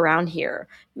float around here,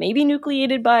 maybe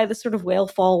nucleated by the sort of whale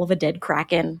fall of a dead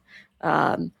kraken.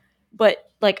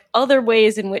 But like other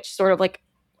ways in which sort of like,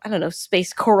 I don't know,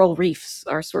 space coral reefs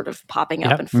are sort of popping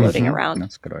up and floating around.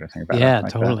 That's a good way to think about it. Yeah,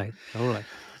 totally.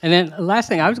 And then the last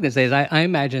thing I was going to say is I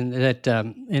imagine that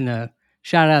in a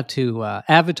shout out to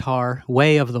Avatar: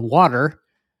 Way of the Water,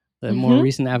 the more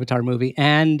recent Avatar movie,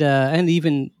 and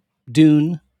even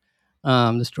Dune,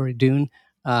 the story Dune,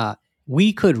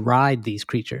 we could ride these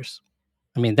creatures.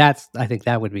 I mean, I think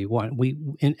that would be one. We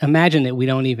imagine that we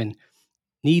don't even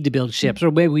need to build ships, or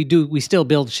maybe we do. We still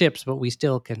build ships, but we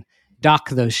still can dock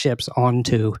those ships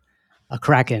onto a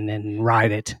kraken and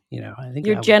ride it. I think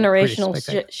your generational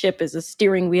ship is a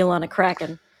steering wheel on a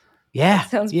kraken. Yeah,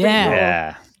 that sounds pretty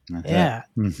cool. Yeah.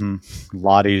 A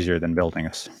lot easier than building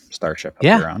a starship up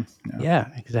your own. Yeah,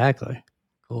 exactly.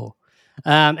 Cool.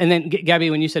 And then Gabby,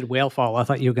 when you said whale fall, I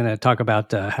thought you were going to talk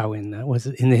about how in the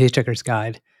Hitchhiker's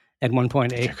Guide at one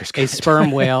point a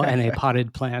sperm whale and a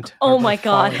potted plant. Oh my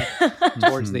God!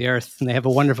 Towards the earth, and they have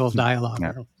a wonderful dialogue.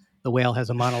 Yeah. The whale has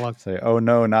a monologue. Say, "Oh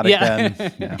no, not again!"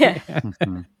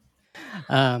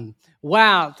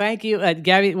 Wow, thank you,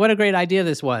 Gabby. What a great idea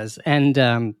this was,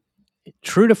 and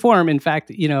true to form. In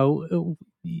fact,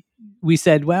 we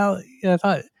said, well, I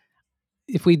thought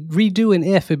if we redo an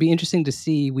If, it'd be interesting to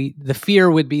see. The fear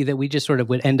would be that we just sort of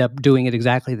would end up doing it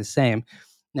exactly the same.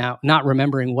 Now, not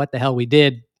remembering what the hell we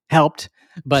did helped.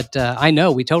 But I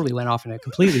know we totally went off in a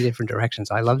completely different direction.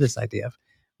 So I love this idea of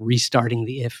restarting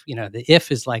the if. The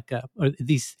if is like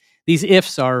these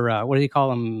ifs are what do you call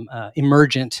them?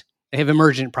 Emergent. They have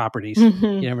emergent properties.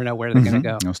 You never know where they're going to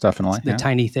go. Most definitely. The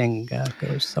tiny thing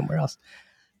goes somewhere else.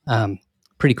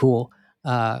 Pretty cool.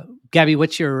 Gabby,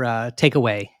 what's your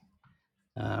takeaway?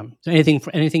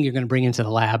 Anything you're going to bring into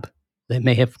the lab that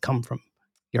may have come from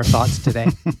your thoughts today?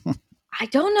 I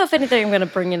don't know if anything I'm going to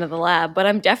bring into the lab, but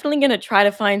I'm definitely going to try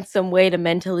to find some way to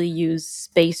mentally use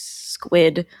space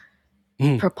squid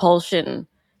propulsion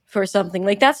for something.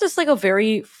 Like, that's just like a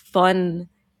very fun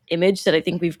image that I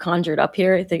think we've conjured up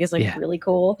here. I think it's like really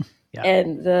cool. Yeah.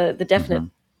 And the definite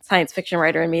science fiction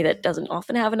writer in me that doesn't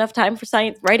often have enough time for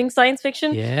writing science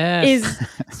fiction is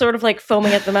sort of like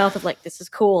foaming at the mouth of like, this is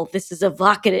cool, this is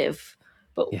evocative,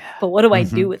 but what do I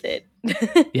do with it?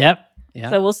 Yeah.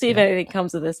 So we'll see if anything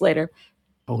comes of this later.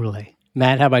 Totally.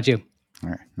 Matt, how about you?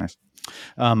 All right, nice.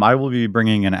 I will be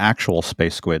bringing an actual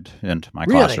space squid into my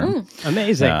classroom.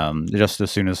 Amazing. Just as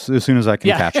soon as I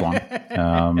can catch one.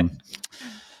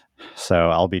 So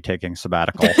I'll be taking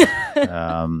sabbatical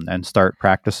and start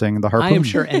practicing the harpoon. I am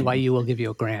sure NYU will give you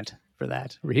a grant for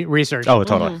that research. Oh,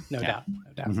 totally. No doubt.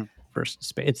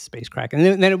 First, it's Space Kraken.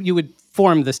 And then you would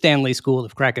form the Stanley School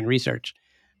of Kraken Research.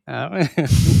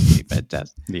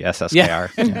 Fantastic. The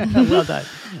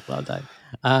SSKR. Well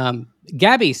done.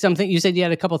 Gabby, something you said you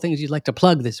had a couple things you'd like to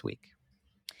plug this week.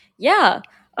 Yeah.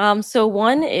 So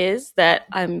one is that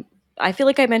I feel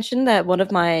like I mentioned that one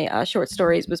of my short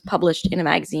stories was published in a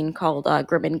magazine called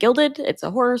Grim and Gilded. It's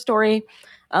a horror story.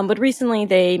 But recently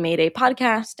they made a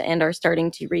podcast and are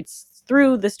starting to read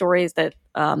through the stories that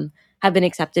have been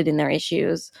accepted in their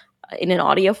issues in an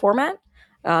audio format.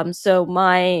 So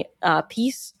my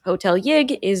piece, Hotel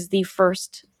Yig, is the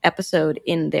first episode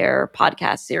in their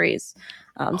podcast series.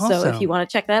 Awesome. So if you want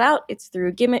to check that out, it's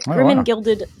through Grim and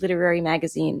Gilded Literary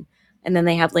Magazine. And then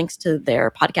they have links to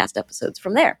their podcast episodes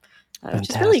from there.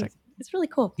 Which is really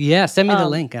cool. Yeah, send me the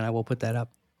link and I will put that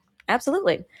up.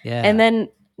 Absolutely. Yeah. And then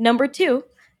number 2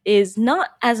 is not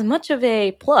as much of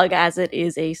a plug as it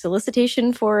is a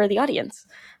solicitation for the audience.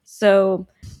 So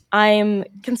I'm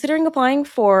considering applying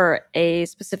for a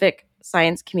specific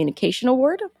science communication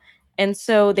award. And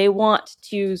so they want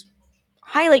to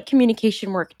highlight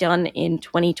communication work done in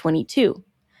 2022.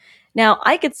 Now,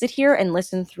 I could sit here and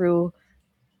listen through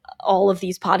all of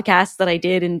these podcasts that I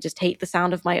did and just hate the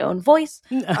sound of my own voice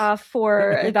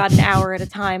for about an hour at a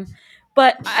time.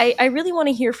 But I really want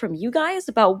to hear from you guys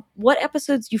about what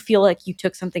episodes you feel like you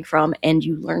took something from and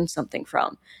you learned something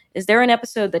from. Is there an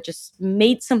episode that just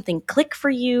made something click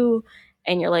for you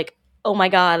and you're like, oh my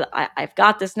God, I've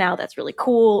got this now. That's really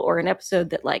cool. Or an episode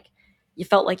that like you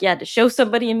felt like you had to show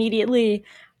somebody immediately.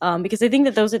 Because I think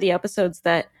that those are the episodes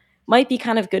that might be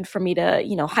kind of good for me to,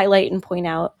 highlight and point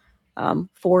out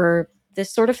for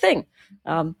this sort of thing.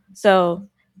 So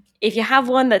if you have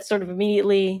one that sort of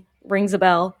immediately rings a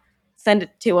bell, send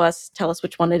it to us, tell us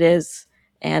which one it is,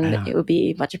 and it would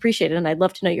be much appreciated. And I'd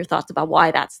love to know your thoughts about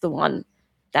why that's the one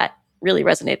that really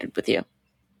resonated with you.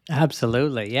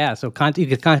 Absolutely. Yeah. So you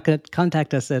can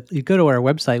contact us you go to our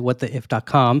website,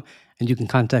 whattheif.com, and you can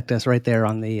contact us right there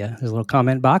on the there's a little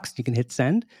comment box. You can hit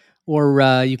send,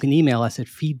 or you can email us at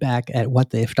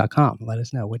feedback@whattheif.com. Let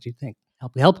us know what you think.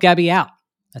 Help Gabby out.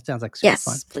 That sounds like super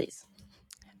fun. Yes, please.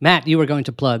 Matt, you were going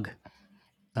to plug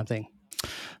something.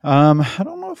 I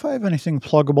don't know if I have anything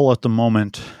pluggable at the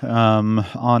moment.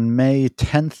 On May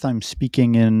 10th, I'm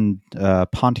speaking in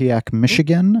Pontiac,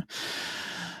 Michigan.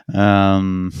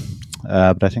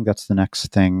 But I think that's the next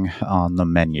thing on the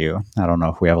menu. I don't know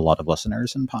if we have a lot of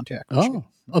listeners in Pontiac, Michigan.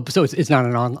 Oh, so it's not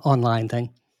an online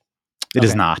thing? It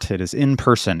is not. It is in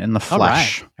person, in the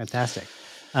flesh. All right. Fantastic.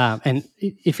 And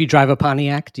if you drive a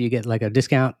Pontiac, do you get like a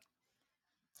discount?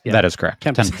 Yeah. That is correct.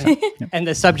 10%. Yep. And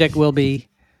the subject will be,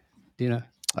 do you know?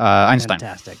 Einstein.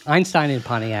 Fantastic. Einstein in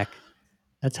Pontiac.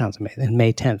 That sounds amazing.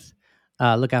 May 10th.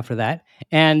 Look out for that.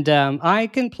 And I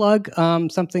can plug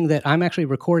something that I'm actually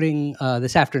recording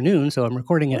this afternoon. So I'm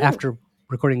recording it after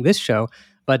recording this show.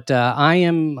 But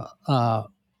I'm a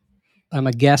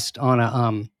guest on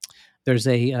I'm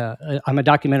a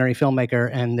documentary filmmaker,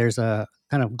 and there's a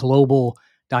kind of global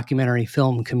documentary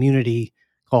film community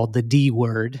called the D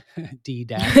Word,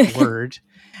 D-word.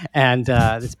 And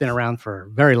it's been around for a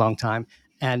very long time.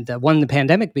 And when the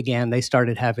pandemic began, they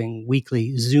started having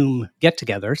weekly Zoom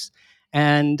get-togethers.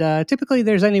 And typically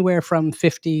there's anywhere from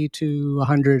 50 to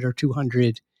 100 or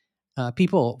 200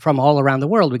 people from all around the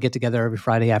world. We get together every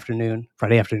Friday afternoon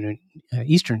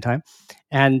Eastern time,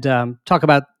 and talk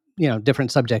about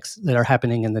different subjects that are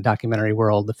happening in the documentary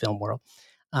world, the film world.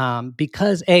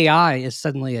 because AI is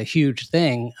suddenly a huge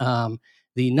thing.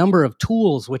 The number of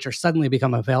tools which are suddenly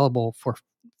become available for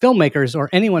filmmakers or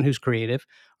anyone who's creative,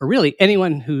 or really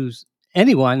anyone,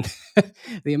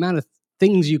 the amount of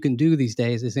things you can do these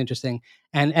days is interesting.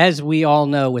 And as we all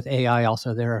know with AI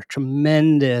also, there are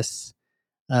tremendous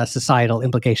societal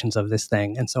implications of this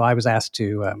thing. And so I was asked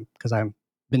to, because I've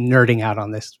been nerding out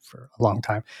on this for a long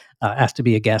time, asked to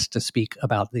be a guest to speak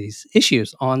about these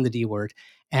issues on the D Word.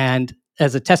 And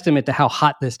as a testament to how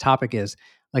hot this topic is,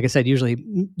 like I said, usually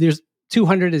there's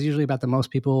 200 is usually about the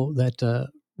most people that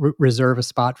reserve a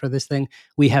spot for this thing.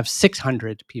 We have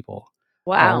 600 people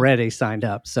already signed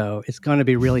up. So it's going to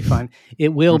be really fun.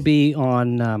 It will be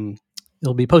on,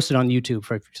 it'll be posted on YouTube.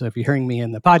 So if you're hearing me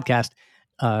in the podcast,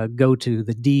 go to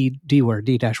the D-Word,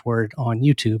 D-Word on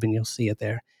YouTube, and you'll see it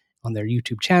there on their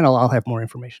YouTube channel. I'll have more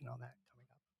information on that.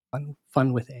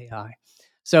 Fun with AI.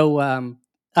 So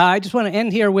I just want to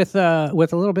end here with a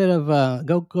little bit of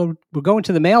we're going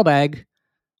to the mailbag.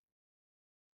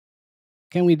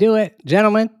 Can we do it,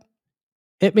 gentlemen?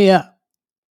 Hit me up.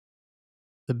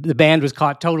 The band was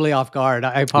caught totally off guard.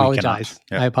 I apologize.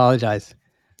 Yep. I apologize.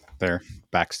 They're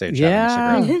backstage.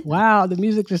 Yeah. Wow. The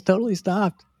music just totally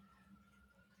stopped.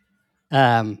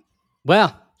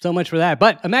 Well, so much for that.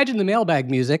 But imagine the mailbag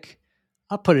music.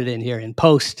 I'll put it in here in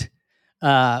post.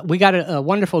 We got a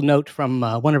wonderful note from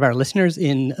one of our listeners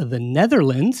in the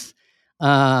Netherlands.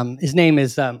 His name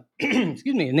is,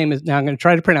 excuse me, his name is, now I'm going to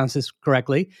try to pronounce this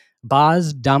correctly,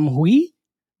 Bas Damhuis,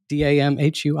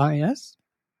 Damhuis.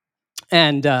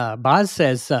 And Baz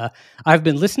says, I've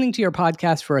been listening to your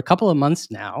podcast for a couple of months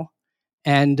now,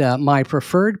 and my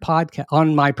preferred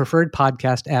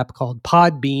podcast app called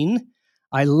Podbean.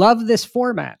 I love this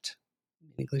format.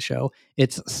 English show.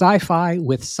 It's sci-fi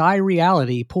with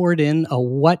sci-reality poured in a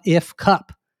what-if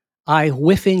cup. I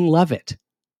whiffing love it.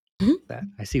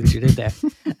 I see what you did there.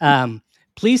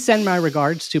 Please send my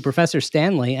regards to Professor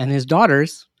Stanley and his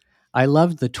daughters. I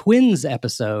loved the twins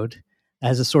episode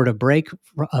as a sort of break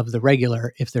of the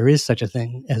regular, if there is such a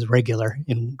thing as regular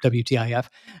in WTIF.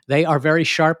 They are very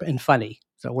sharp and funny.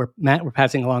 So we're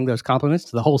passing along those compliments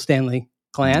to the whole Stanley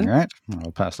clan. All right.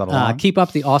 I'll pass that along. Keep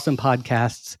up the awesome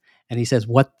podcasts. And he says,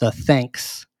 what the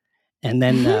thanks? And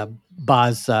then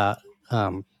Boz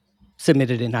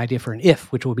submitted an idea for an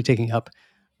if, which we'll be taking up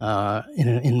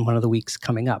in one of the weeks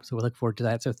coming up. So we look forward to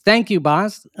that. So thank you,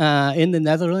 Boz, in the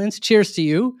Netherlands. Cheers to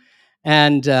you.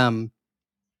 And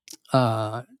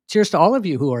cheers to all of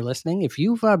you who are listening. If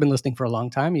you've been listening for a long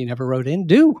time and you never wrote in,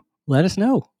 do let us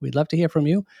know. We'd love to hear from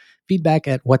you. Feedback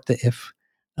at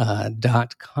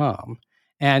whattheif.com.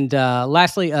 And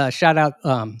lastly, shout out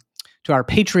to our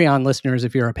Patreon listeners.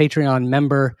 If you're a Patreon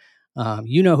member,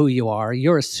 you know who you are.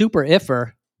 You're a super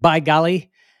iffer, by golly.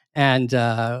 And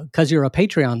because you're a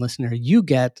Patreon listener, you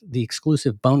get the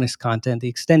exclusive bonus content, the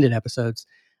extended episodes.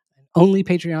 Only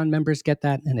Patreon members get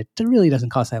that, and it really doesn't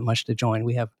cost that much to join.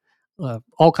 We have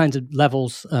all kinds of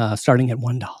levels starting at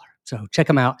 $1. So check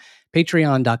them out,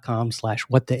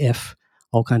 patreon.com/whattheif,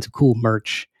 all kinds of cool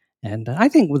merch. And I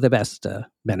think the best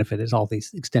benefit is all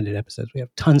these extended episodes. We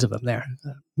have tons of them there,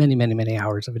 many, many, many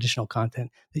hours of additional content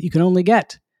that you can only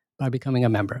get by becoming a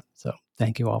member. So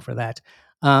thank you all for that.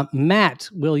 Matt,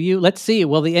 let's see,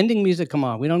 will the ending music come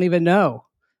on? We don't even know.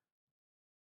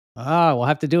 We'll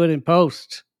have to do it in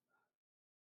post.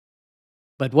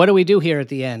 But what do we do here at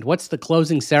the end? What's the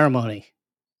closing ceremony?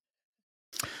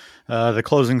 The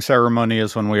closing ceremony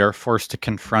is when we are forced to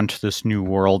confront this new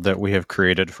world that we have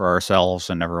created for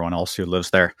ourselves and everyone else who lives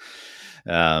there.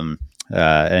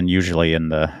 And usually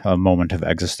in a moment of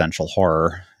existential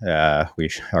horror, we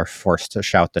are forced to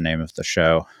shout the name of the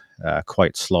show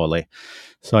quite slowly.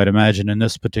 So I'd imagine in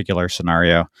this particular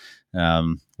scenario,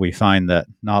 we find that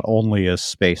not only is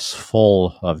space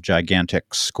full of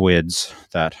gigantic squids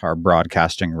that are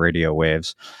broadcasting radio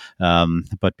waves,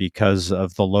 but because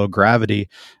of the low gravity,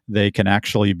 they can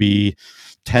actually be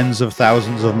tens of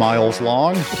thousands of miles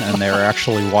long, and they're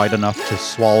actually wide enough to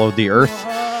swallow the Earth.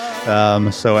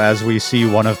 So as we see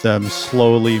one of them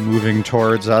slowly moving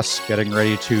towards us, getting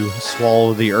ready to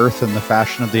swallow the Earth in the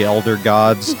fashion of the elder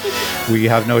gods, we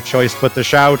have no choice but to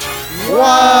shout,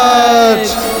 "What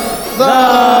the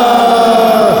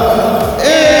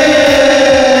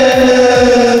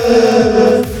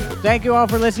if?" Thank you all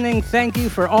for listening. Thank you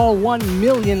for all 1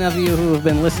 million of you who have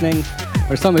been listening,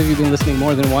 or some of you have been listening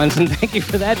more than once, and thank you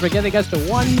for that, for getting us to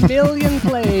 1 million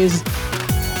plays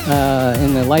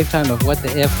in the lifetime of What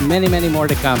the If. Many, many more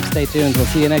to come. Stay tuned. We'll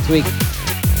see you next week.